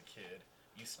when I was a kid.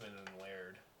 Eastman and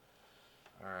Laird.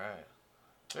 All right.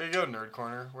 There you go, Nerd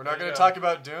Corner. We're not going to talk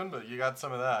about Dune, but you got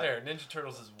some of that. There, Ninja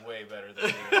Turtles is way better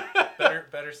than Dune.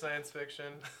 better science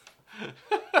fiction.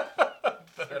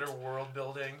 Better world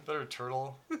building. Better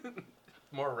turtle.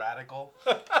 More radical.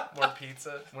 More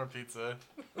pizza. More pizza.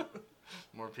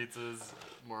 More pizzas.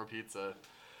 More pizza.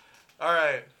 All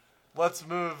right. Let's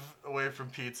move away from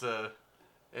pizza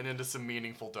and into some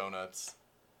meaningful donuts.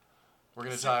 We're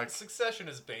going to talk... Succession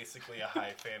is basically a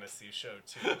high fantasy show,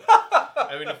 too.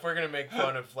 I mean, if we're going to make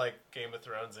fun of, like, Game of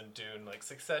Thrones and Dune, like,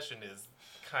 Succession is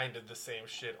kind of the same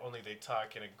shit, only they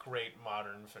talk in a great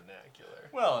modern vernacular.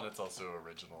 Well, and it's also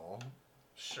original.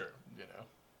 Sure. You know,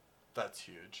 that's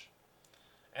huge.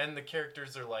 And the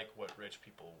characters are like what rich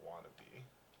people want to be.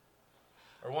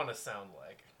 Or want to sound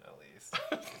like, at least.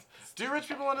 Do rich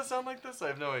people want to sound like this? I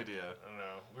have no idea. I don't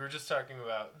know. We were just talking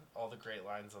about all the great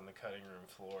lines on the cutting room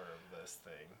floor of this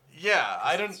thing. Yeah,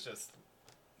 I don't... It's just...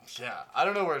 Yeah, I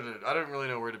don't really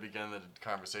know where to begin the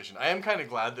conversation. I am kind of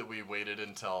glad that we waited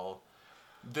until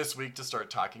this week to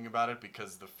start talking about it,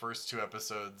 because the first two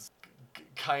episodes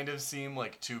kind of seem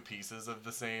like two pieces of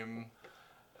the same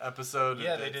episode.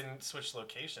 Yeah, they didn't switch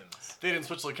locations. They didn't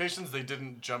switch locations. They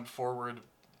didn't jump forward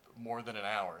more than an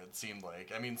hour, it seemed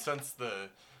like. I mean, since the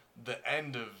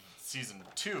end of season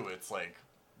 2, it's like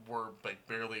we're like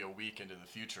barely a week into the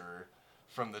future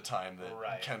from the time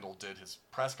that Kendall did his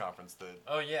press conference.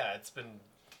 Oh yeah, it's been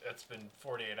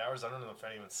 48 hours. I don't know if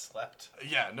anyone slept.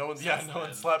 Yeah, no one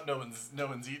slept. No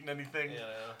one's eaten anything.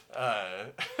 Yeah.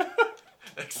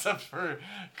 Except for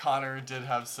Connor did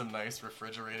have some nice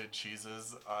refrigerated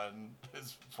cheeses on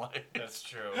his flight. That's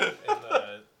true.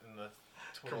 In the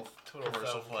Twiddle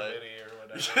commercial flight or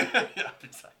whatever. Yeah,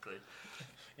 exactly.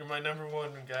 You're my number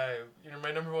one guy. You're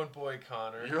my number one boy,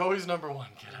 Connor. You're always number one,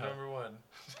 kiddo. You're number one.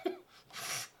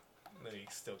 Then he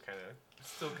still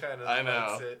kind of. I know.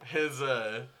 Likes it. His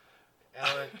Alan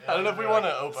I don't know if we want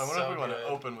to open. I wonder so if we want to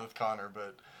open with Connor,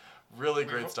 but really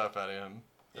great stuff out of him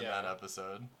in that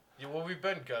episode. Yeah, well, we've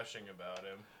been gushing about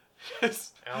him.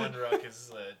 Alan Ruck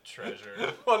is a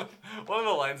treasure. One of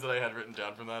the lines that I had written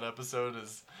down from that episode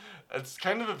is, it's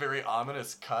kind of a very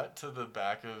ominous cut to the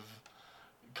back of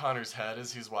Connor's head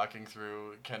as he's walking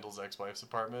through Kendall's ex-wife's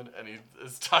apartment, and he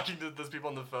is talking to those people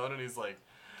on the phone, and he's like,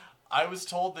 I was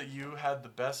told that you had the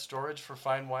best storage for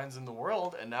fine wines in the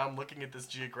world, and now I'm looking at this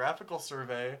geographical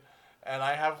survey, and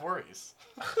I have worries.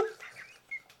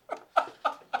 God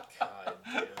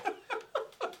damn.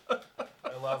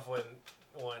 I love when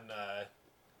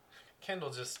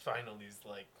Kendall just finally is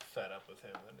like fed up with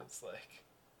him, and it's like,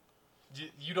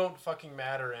 you don't fucking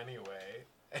matter anyway,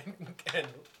 and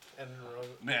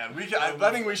man, I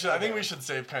think we should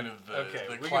save kind of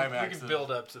the climax. We can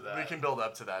build up to that. We can build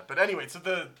up to that. But anyway, so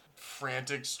the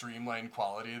frantic, streamlined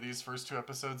quality of these first two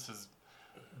episodes has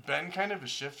been kind of a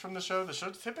shift from the show. The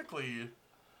show typically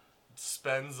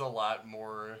spends a lot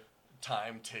more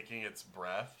time taking its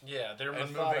breath. Yeah, they're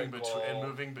and methodical.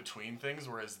 moving between things,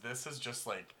 whereas this has just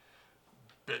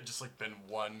been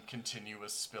one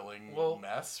continuous spilling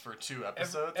mess for two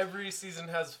episodes. Every season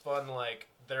has fun, like,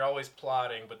 they're always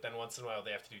plotting, but then once in a while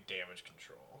they have to do damage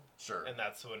control. Sure. And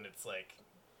that's when it's like,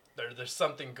 there's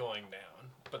something going down.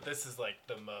 But this is like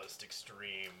the most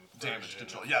extreme damage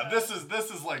control. Yeah, this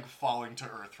is like falling to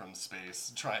Earth from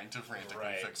space, trying to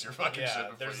frantically fix your fucking ship.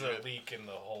 Yeah, there's a leak in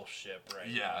the whole ship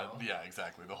now. Yeah,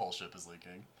 exactly. The whole ship is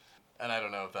leaking. And I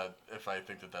don't know if I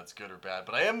think that that's good or bad,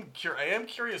 but I am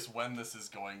curious when this is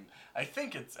going. I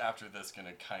think it's after this going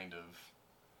to kind of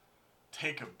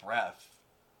take a breath.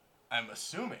 I'm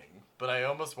assuming, but I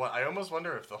almost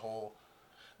wonder if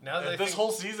this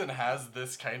whole season has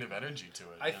this kind of energy to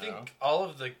it. I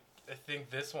think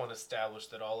this one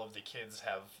established that all of the kids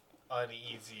have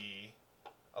uneasy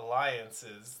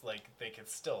alliances, like, they could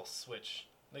still switch.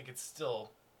 They could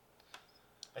still...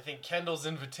 I think Kendall's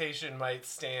invitation might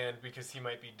stand because he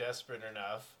might be desperate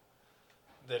enough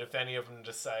that if any of them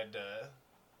decide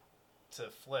to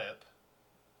flip,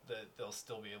 that they'll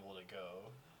still be able to go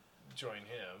join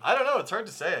him. I don't know. It's hard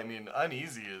to say. I mean,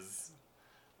 uneasy is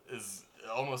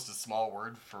almost a small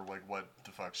word for like what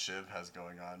the fuck Shiv has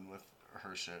going on with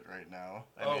her shit right now.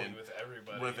 I mean, with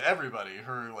everybody. With everybody.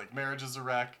 Her like marriage is a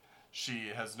wreck. She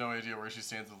has no idea where she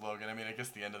stands with Logan. I mean, I guess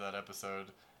the end of that episode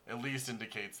at least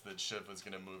indicates that Shiv was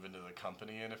going to move into the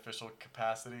company in official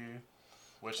capacity.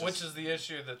 Which is the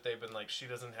issue that they've been like, she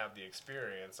doesn't have the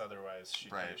experience, otherwise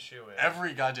she'd be a shoo-in.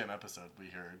 Every goddamn episode we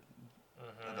heard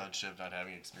about Shiv not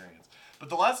having experience. But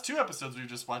the last 2 episodes we've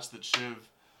just watched that Shiv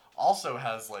also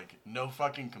has, like, no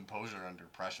fucking composure under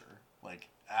pressure. Like,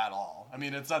 at all. I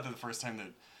mean, it's not the first time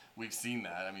that we've seen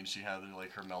that. I mean, she had,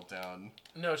 like, her meltdown.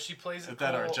 No, she plays it at cool.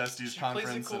 That Argestes conference.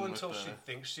 She plays it cool until she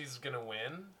thinks she's gonna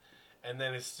win. And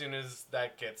then as soon as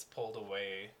that gets pulled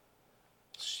away,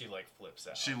 she like flips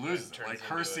out. She loses. Like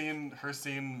her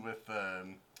scene with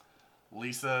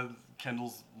Lisa,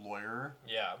 Kendall's lawyer.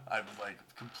 Yeah. I've like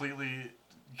completely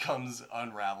comes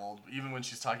unraveled. Even when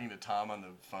she's talking to Tom on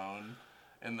the phone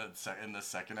in the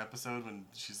second episode, when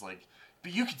she's like,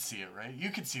 "But you could see it, right?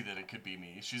 You could see that it could be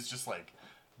me." She's just like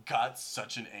got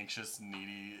such an anxious,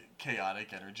 needy,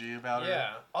 chaotic energy about her.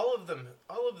 Yeah, all of them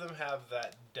have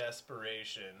that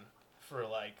desperation. For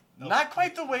like not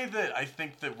quite the way that I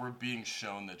think that we're being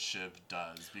shown that Shiv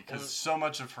does, because so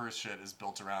much of her shit is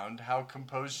built around how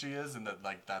composed she is, and that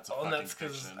like that's a fucking that's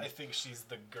fiction. I think she's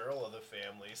the girl of the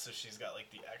family, so she's got like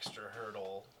the extra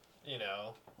hurdle, you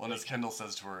know. Well, and as Kendall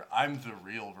says to her, "I'm the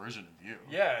real version of you."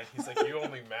 Yeah, he's like, "You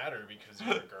only matter because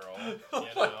you're a girl,"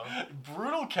 you know.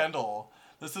 Brutal Kendall.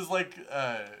 This is like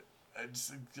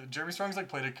Jeremy Strong's like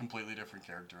played a completely different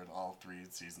character in all 3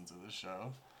 seasons of this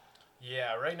show.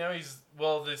 Yeah, right now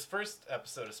this first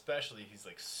episode especially, he's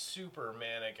like super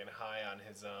manic and high on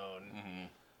his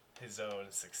own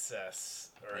success,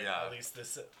 or at least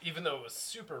this. Even though it was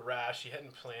super rash, he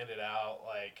hadn't planned it out.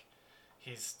 Like,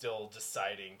 he's still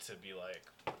deciding to be like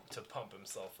to pump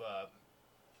himself up.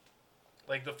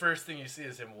 Like the first thing you see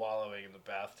is him wallowing in the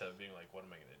bathtub, being like, "What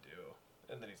am I gonna do?"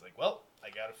 And then he's like, "Well, I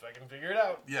gotta fucking figure it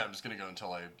out." Yeah, I'm just gonna go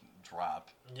until I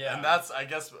drop. Yeah, and that's I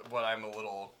guess what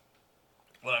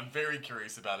I'm very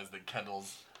curious about is that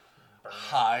Kendall's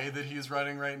high that he's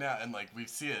running right now, and like we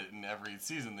see it in every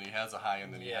season that he has a high,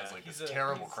 and then he has like this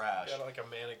terrible crash. Got like a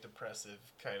manic depressive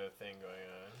kind of thing going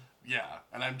on. Yeah,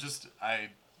 and I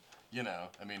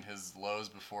mean, his lows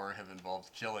before have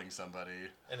involved killing somebody,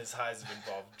 and his highs have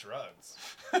involved drugs.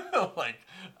 Like,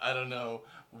 I don't know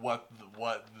what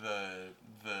the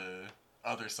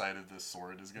other side of this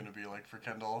sword is going to be like for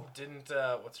Kendall. Didn't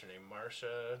what's her name,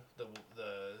 Marsha, the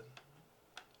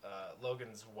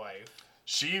Logan's wife.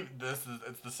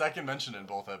 It's the second mention in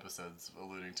both episodes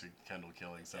alluding to Kendall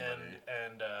killing somebody.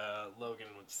 And Logan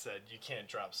said you can't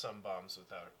drop some bombs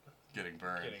without getting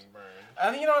burned.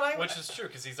 And which is true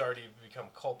because he's already become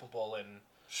culpable in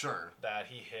that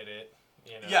he hit it.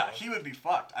 You know? Yeah, he would be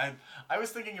fucked. I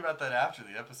was thinking about that after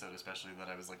the episode, especially that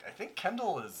I was like, I think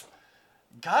Kendall is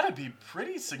gotta be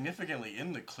pretty significantly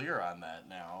in the clear on that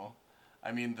now.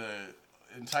 I mean, the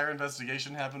entire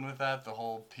investigation happened with that, the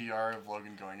whole PR of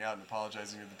Logan going out and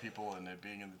apologizing to the people and it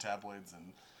being in the tabloids,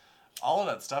 and all of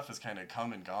that stuff has kind of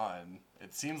come and gone.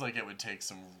 It seems like it would take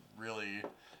some really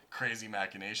crazy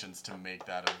machinations to make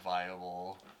that a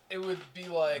viable it would be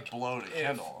like blow to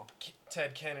Kendall.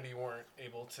 Ted Kennedy weren't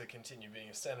able to continue being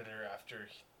a senator after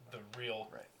the real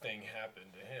thing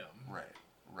happened to him.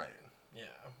 Right. Yeah.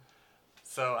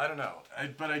 So, I don't know.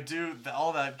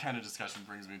 All that kind of discussion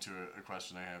brings me to a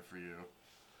question I have for you.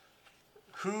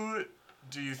 Who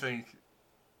do you think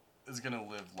is going to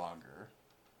live longer,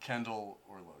 Kendall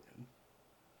or Logan?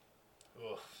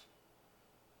 Oof.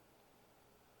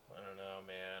 I don't know,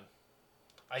 man.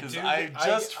 I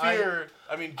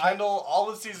mean, Kendall, all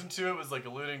of season 2, it was like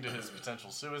alluding to his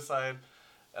potential suicide,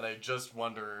 and I just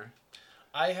wonder.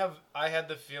 I had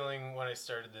the feeling when I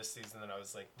started this season that I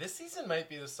was like, this season might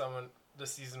be the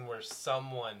season where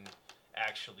someone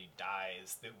actually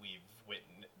dies that we've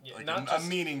witnessed. Like not a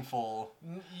meaningful.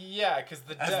 Yeah, because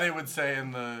as they would say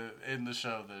in the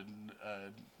show, the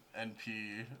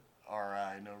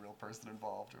NPRI, no real person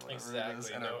involved, or whatever it is.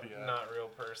 Exactly, not real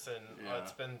person. Yeah.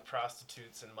 It's been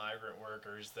prostitutes and migrant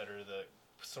workers that are the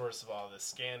source of all this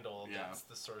scandal. Yeah. That's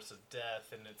the source of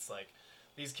death, and it's like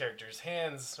these characters'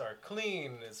 hands are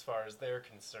clean as far as they're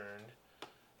concerned.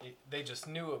 They just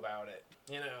knew about it,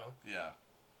 you know? Yeah.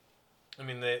 I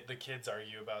mean, the kids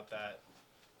argue about that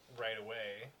right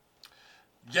away.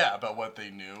 Yeah, about what they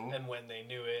knew. And when they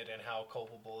knew it and how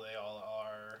culpable they all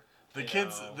are. The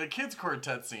kids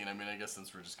quartet scene, I mean, I guess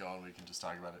since we're just going, we can just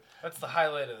talk about it. That's the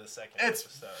highlight of the second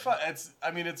episode.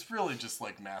 It's really just,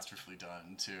 like, masterfully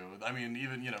done, too. I mean,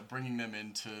 even, bringing them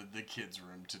into the kids'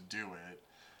 room to do it.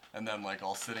 And then, like,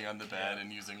 all sitting on the bed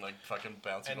and using, like, fucking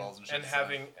bouncy balls and shit. And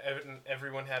having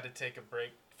everyone had to take a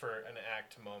break for an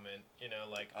act moment,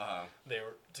 they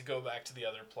were to go back to the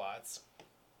other plots.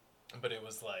 But it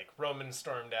was like Roman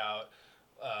stormed out,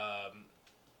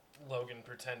 Logan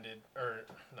pretended, or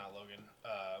not Logan,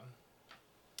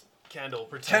 Kendall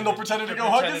pretended to go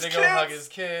hug his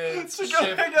kids. To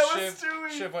go hang out with Stewie.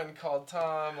 Shiv went and called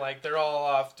Tom. Like, they're all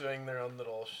off doing their own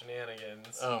little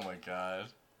shenanigans. Oh my god.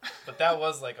 But that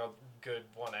was like a good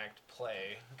one-act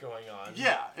play going on.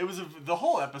 Yeah, it was. The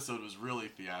whole episode was really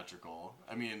theatrical.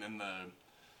 I mean, and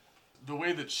the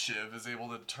way that Shiv is able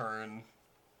to turn,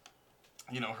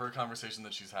 her conversation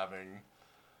that she's having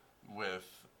with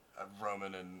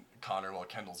Roman and Connor while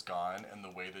Kendall's gone, and the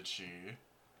way that she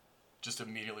just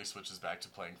immediately switches back to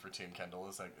playing for Team Kendall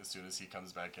as soon as he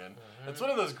comes back in. Mm-hmm. It's one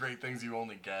of those great things you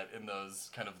only get in those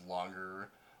kind of longer,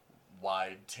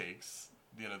 wide takes.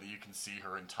 That you can see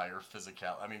her entire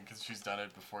physicality. I mean, because she's done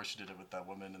it before. She did it with that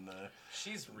woman in the...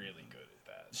 She's really good at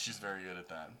that. She's very good at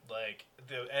that. Like,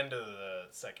 the end of the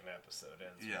second episode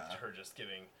ends with her just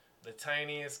giving the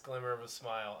tiniest glimmer of a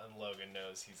smile, and Logan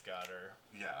knows he's got her.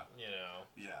 Yeah.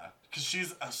 Yeah. Because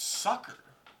she's a sucker.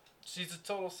 She's a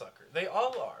total sucker. They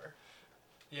all are.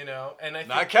 And I think...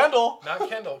 Not Kendall! Not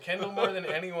Kendall. Kendall, more than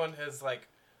anyone, has, like,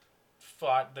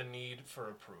 fought the need for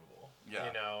approval.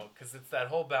 Yeah. Because it's that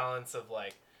whole balance of,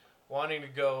 like, wanting to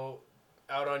go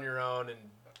out on your own and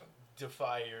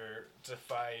defy your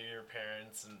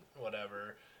parents and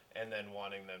whatever, and then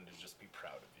wanting them to just be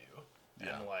proud of you.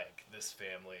 Yeah. And, like, this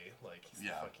family, like, he's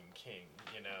the fucking king,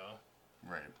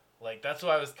 Right. Like, that's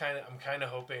why I'm kind of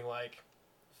hoping, like,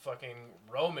 fucking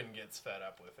Roman gets fed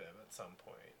up with him at some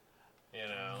point,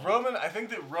 Roman, I think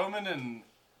that Roman and...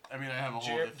 I mean, I have a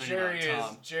whole thing about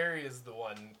Tom. Jerry is the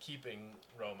one keeping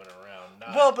Roman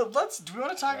around. Well, but do we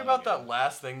want to talk about that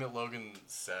last thing that Logan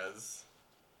says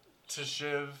to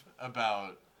Shiv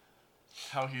about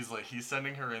how he's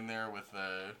sending her in there with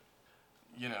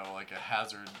like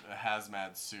a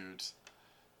hazmat suit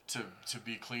to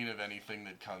be clean of anything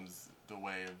that comes the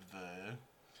way of the...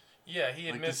 Yeah, he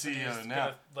admits that he's going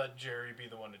to let Jerry be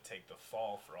the one to take the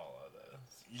fall for all of this.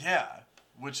 Yeah.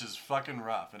 Which is fucking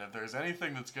rough. And if there's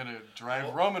anything that's going to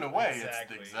drive Roman away,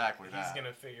 it's exactly that. He's going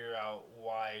to figure out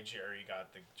why Jerry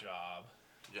got the job.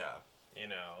 Yeah.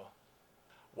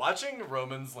 Watching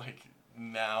Roman's,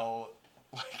 now,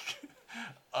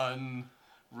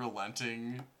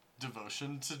 unrelenting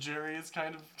devotion to Jerry is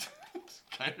kind of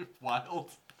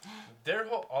wild.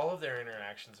 All of their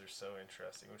interactions are so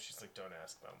interesting. When she's like, "Don't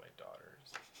ask about my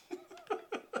daughters."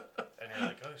 And you're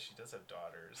like, oh, she does have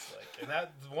daughters. And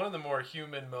that's one of the more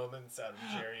human moments out of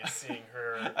Jerry is seeing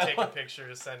her take a picture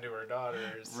to send to her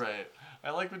daughters. Right.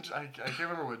 I like when I can't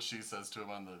remember what she says to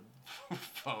him on the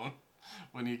phone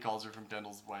when he calls her from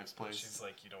Kendall's wife's place. She's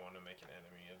like, you don't want to make an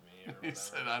enemy of me. Or whatever. He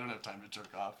said, I don't have time to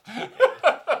jerk off.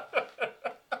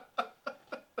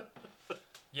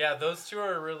 Yeah, those two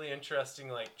are really interesting,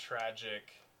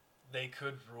 tragic. They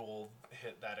could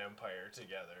hit that empire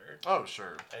together. Oh,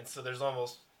 sure. And so there's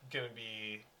almost going to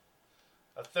be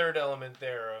a third element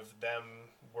there of them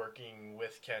working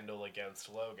with Kendall against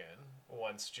Logan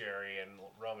once Jerry and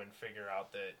Roman figure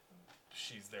out that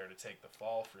she's there to take the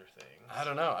fall for things. I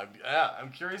don't know.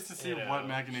 I'm curious to see what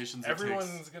machinations everyone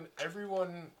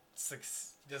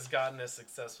has gotten as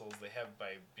successful as they have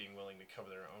by being willing to cover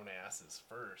their own asses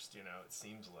first, it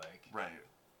seems like.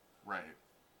 Right.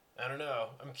 I don't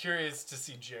know. I'm curious to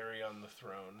see Jerry on the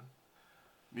throne.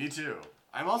 Me too.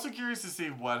 I'm also curious to see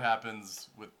what happens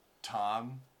with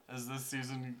Tom as this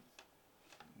season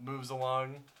moves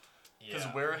along. Because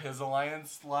where his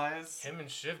alliance lies. Him and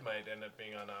Shiv might end up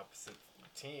being on opposite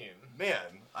team.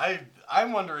 Man,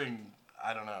 I'm wondering,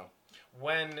 I don't know.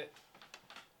 When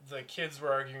the kids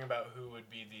were arguing about who would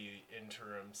be the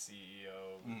interim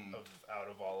CEO out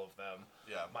of all of them,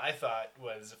 my thought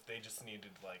was if they just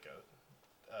needed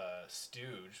a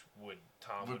stooge,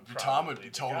 Tom would be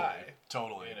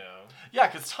totally. Yeah,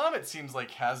 because Tom, it seems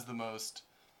like, has the most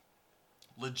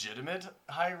legitimate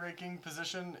high-ranking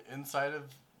position inside of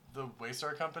the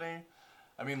Waystar company.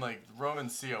 I mean,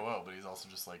 Roman's COO, but he's also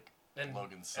just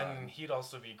Logan's son. And he'd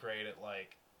also be great at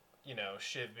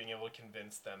Shiv being able to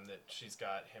convince them that she's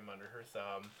got him under her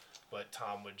thumb, but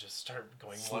Tom would just start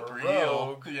going slippery more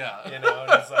rogue. Yeah. And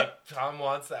it's Tom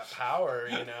wants that power,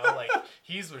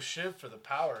 he's with Shiv for the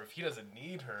power. If he doesn't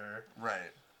need her.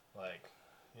 Right.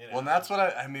 You know? Well, and that's what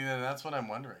and that's what I'm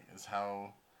wondering is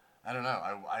how, I don't know,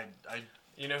 I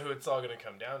You know who it's all gonna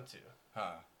come down to?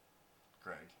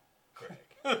 Greg.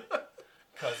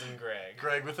 Cousin Greg.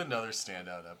 Greg with another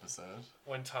standout episode.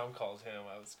 When Tom called him,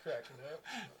 I was cracking up.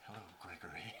 Hello,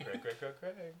 Gregory.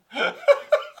 Greg.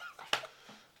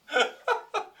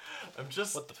 I'm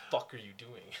just... What the fuck are you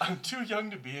doing? I'm too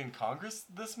young to be in Congress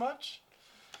this much?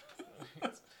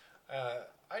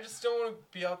 I just don't want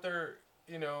to be out there,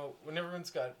 you know, when everyone's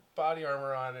got body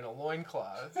armor on and a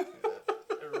loincloth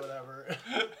or whatever.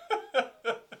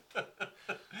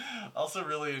 Also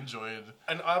really enjoyed...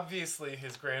 And obviously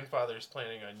his grandfather's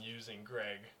planning on using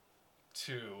Greg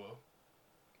to,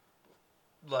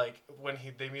 like, when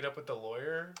they meet up with the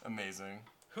lawyer. Amazing.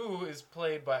 Who is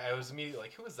played by, I was immediately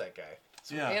like, who is that guy? It's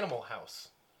from Animal House.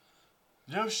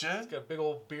 No shit. He's got a big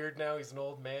old beard now. He's an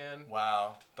old man.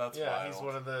 Wow, that's wild. He's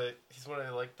one of the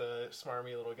like the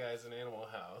smarmy little guys in Animal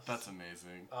House. That's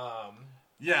amazing.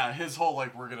 Yeah, his whole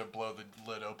like we're gonna blow the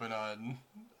lid open on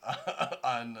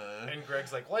And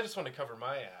Greg's like, well, I just want to cover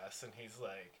my ass, and he's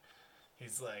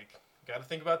like, got to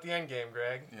think about the end game,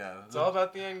 Greg. Yeah, it's all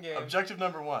about the end game. Objective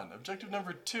number 1. Objective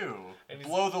number 2: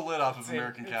 blow the lid off of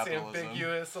American capitalism. It's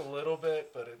ambiguous a little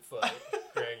bit, but it's like,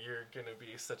 Greg, you're gonna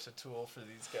be such a tool for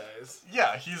these guys.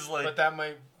 Yeah, he's like. But that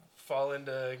might fall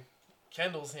into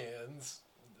Kendall's hands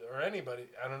or anybody.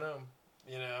 I don't know.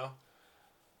 You know.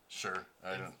 Sure,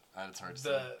 I don't. It's hard to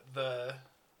say.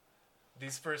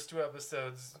 These first 2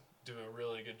 episodes do a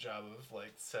really good job of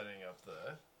like setting up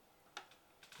the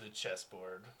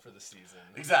chessboard for the season.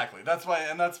 Exactly. That's why,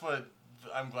 and that's what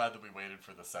I'm glad that we waited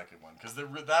for the second one, because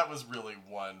that was really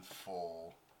one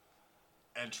full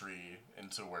entry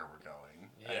into where we're going.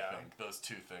 Yeah. I think those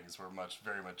 2 things were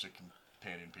very much a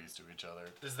companion piece to each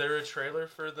other. Is there a trailer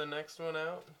for the next one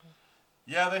out?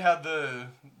 Yeah, they had the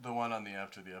one on the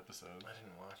after the episode. I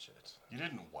didn't watch it. You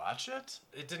didn't watch it?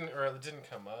 It didn't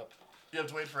come up. You have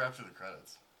to wait for after the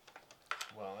credits.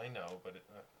 Well, I know, but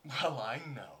Well, I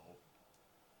know.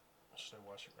 Should I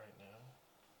watch it right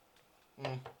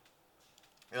now?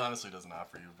 It honestly doesn't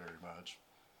offer you very much.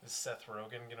 Is Seth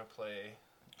Rogen gonna play,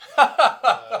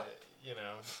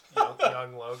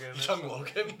 young Logan? Young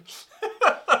Logan?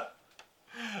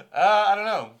 I don't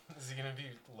know. Is he gonna be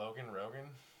Logan Rogan?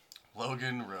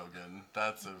 Logan Rogan.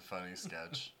 That's a funny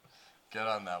sketch. Get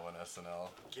on that one, SNL.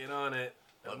 Get on it.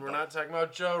 And we're not talking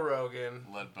about Joe Rogan.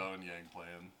 Let Bo and Yang play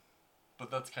him.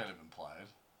 But that's kind of implied.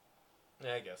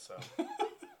 Yeah, I guess so.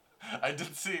 I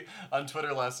did see on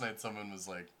Twitter last night someone was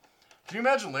like, can you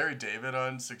imagine Larry David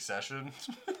on Succession?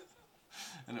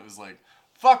 And it was like,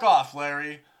 fuck off,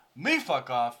 Larry. Me fuck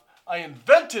off. I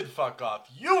invented fuck off.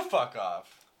 You fuck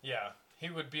off. Yeah, he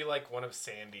would be like one of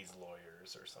Sandy's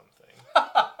lawyers or something.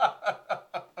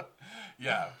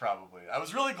 Yeah, probably. I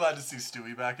was really glad to see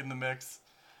Stewie back in the mix.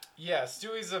 Yeah,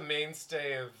 Stewie's a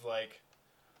mainstay of like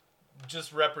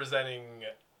just representing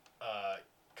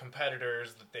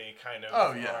competitors that they kind of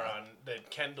are on,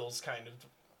 that Kendall's kind of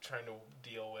trying to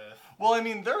deal with. Well, I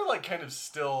mean, they're like kind of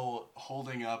still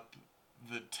holding up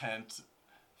the tent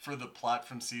for the plot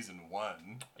from season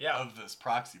 1 of this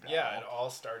proxy battle. Yeah, it all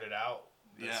started out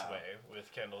this way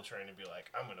with Kendall trying to be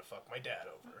like, I'm gonna fuck my dad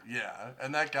over. Yeah,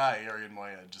 and that guy, Arian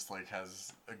Moya, just like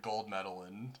has a gold medal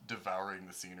in devouring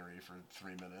the scenery for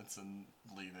 3 minutes and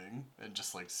leaving and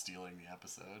just like stealing the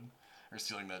episode. Or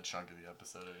stealing that chunk of the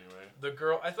episode anyway. The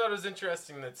girl, I thought it was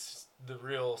interesting that the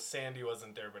real Sandy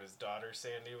wasn't there, but his daughter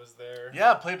Sandy was there.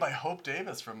 Yeah, played by Hope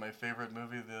Davis from my favorite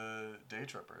movie, The Day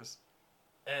Trippers.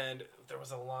 And there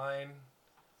was a line.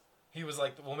 He was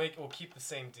like, "We'll keep the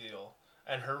same deal,"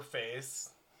 and her face,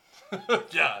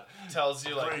 tells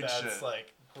you like that's shit.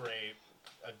 Like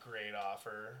a great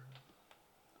offer.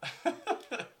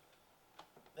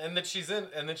 And that she's in,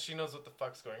 and that she knows what the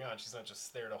fuck's going on. She's not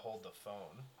just there to hold the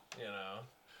phone, you know.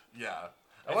 Yeah,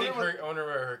 I wonder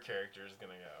where her character is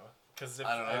gonna go. Because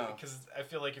I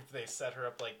feel like if they set her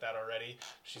up like that already,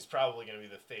 she's probably gonna be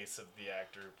the face of the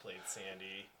actor who played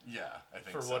Sandy. Yeah, I think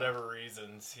for whatever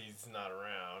reasons he's not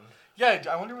around. Yeah,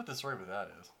 I wonder what the story with that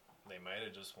is. They might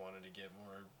have just wanted to get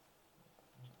more,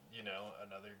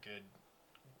 another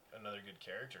good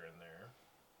character in there.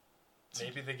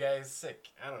 Maybe the guy's sick.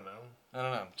 I don't know.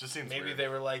 Just seems maybe weird. They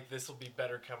were like, this will be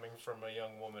better coming from a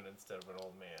young woman instead of an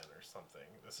old man or something.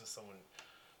 This is someone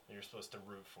you're supposed to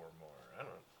root for more. I don't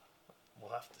know.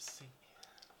 We'll have to see.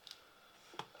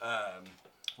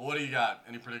 What do you got?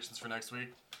 Any predictions for next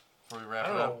week before we wrap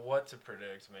it up? I don't know what to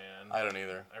predict, man. I don't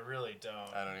either. I really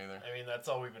don't. I don't either. I mean, that's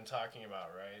all we've been talking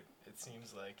about, right? It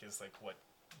seems like is like what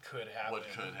could happen.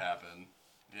 What could happen.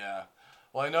 Yeah.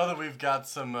 Well, I know that we've got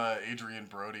some Adrian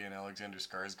Brody and Alexander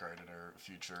Skarsgård in our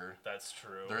future. That's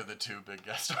true. They're the two big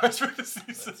guest stars for the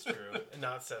season. That's true.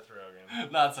 Not Seth Rogen.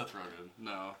 Not Seth Rogen,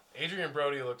 no. Adrian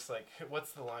Brody looks like,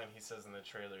 what's the line he says in the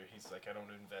trailer? He's like, I don't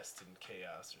invest in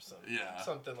chaos or something. Yeah.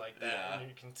 Something like that. Yeah. And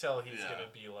you can tell he's Yeah. going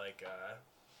to be like,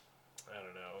 I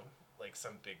don't know, like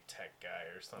some big tech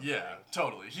guy or something. Yeah,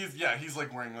 totally. He's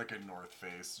like wearing like a North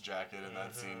Face jacket in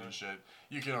that scene and shit.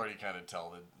 You can already kind of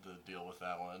tell the deal with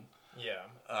that one. Yeah.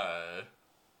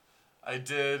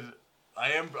 I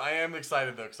am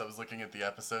excited though, because I was looking at the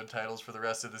episode titles for the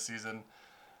rest of the season,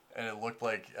 and it looked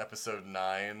like episode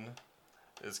 9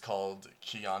 is called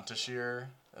Keontashire,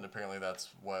 and apparently that's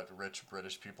what rich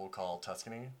British people call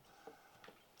Tuscany.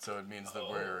 So it means that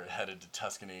we're headed to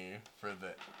Tuscany for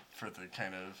the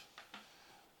kind of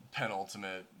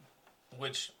penultimate,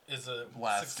 which is a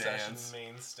Last Succession Dance.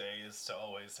 mainstay, is to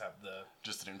always have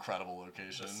just an incredible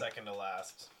location. the second to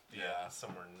last be Yeah.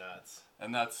 somewhere nuts.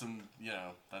 And that's some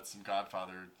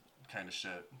Godfather kind of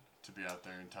shit to be out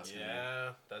there in Tuscany.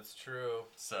 Yeah, that's true.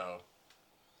 So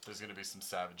there's gonna be some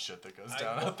savage shit that goes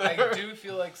down out there. I do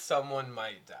feel like someone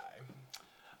might die.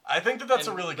 I think that's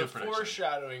a And really good the prediction.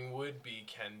 foreshadowing would be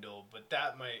Kendall, but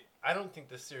that might. I don't think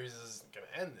the series is gonna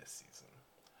end this season.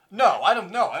 No, I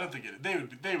don't know. I don't think it. They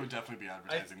would definitely be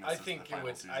advertising this I as think the it final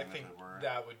would. season I if think it were.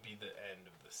 that would be the end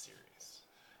of the series.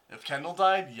 If Kendall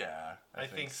died, yeah. I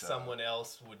think so. someone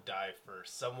else would die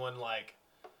first. Someone like,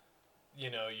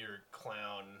 your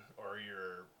clown or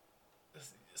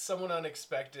someone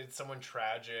unexpected, someone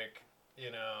tragic.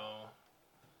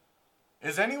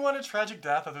 Is anyone a tragic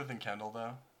death other than Kendall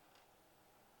though?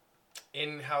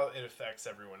 In how it affects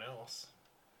everyone else.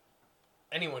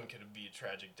 Anyone could be a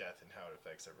tragic death in how it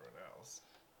affects everyone else.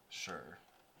 Sure.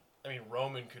 I mean,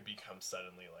 Roman could become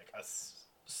suddenly like a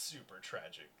super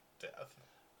tragic death.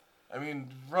 I mean,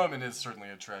 Roman is certainly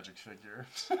a tragic figure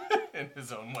in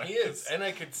his own way. He is, and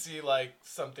I could see like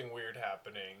something weird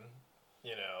happening.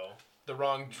 The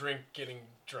wrong drink getting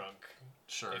drunk.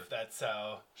 Sure. If that's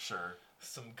how Sure.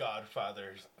 some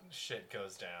Godfather shit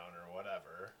goes down or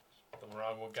whatever. The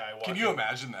wrong guy walking. Can you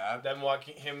imagine that?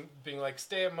 Him being like,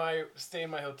 stay in my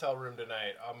hotel room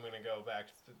tonight. I'm gonna go back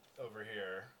over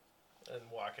here, and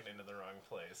walking into the wrong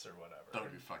place or whatever. That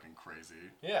would be fucking crazy.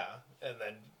 Yeah, and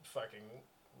then fucking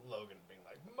Logan being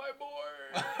like, my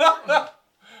boy,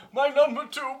 My number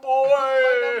 2 boy.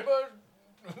 my number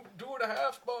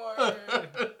 2.5 boy.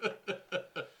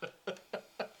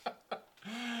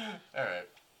 All right.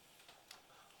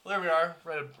 Well, there we are,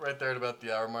 right there at about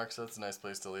the hour mark. So that's a nice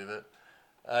place to leave it.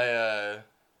 I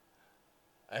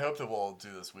hope that we'll do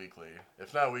this weekly.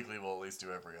 If not weekly, we'll at least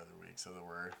do every other week, so that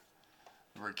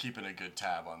we're keeping a good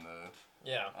tab on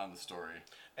the story.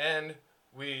 And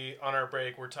we, on our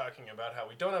break, we're talking about how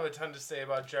we don't have a ton to say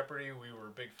about Jeopardy. We were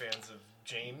big fans of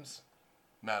James.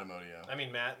 Matt Amodio. I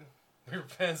mean, Matt. We were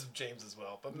fans of James as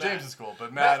well, but James is cool,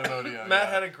 but Matt Amodio. Matt yeah.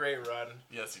 had a great run.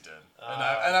 Yes, he did.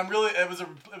 And I'm really. It was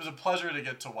a pleasure to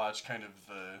get to watch kind of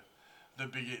the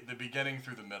beginning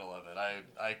through the middle of it.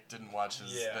 I didn't watch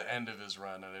the end of his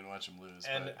run. I didn't watch him lose.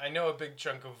 And but. I know a big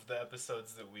chunk of the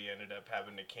episodes that we ended up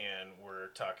having to can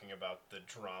were talking about the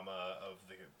drama of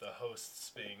the hosts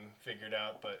being figured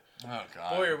out. But Oh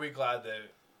God. boy, are we glad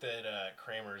that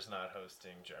Kramer's not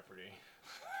hosting Jeopardy.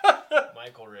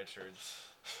 Michael Richards.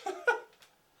 And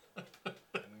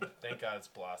thank God it's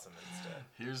Blossom instead.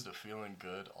 Here's to feeling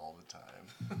good all the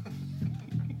time.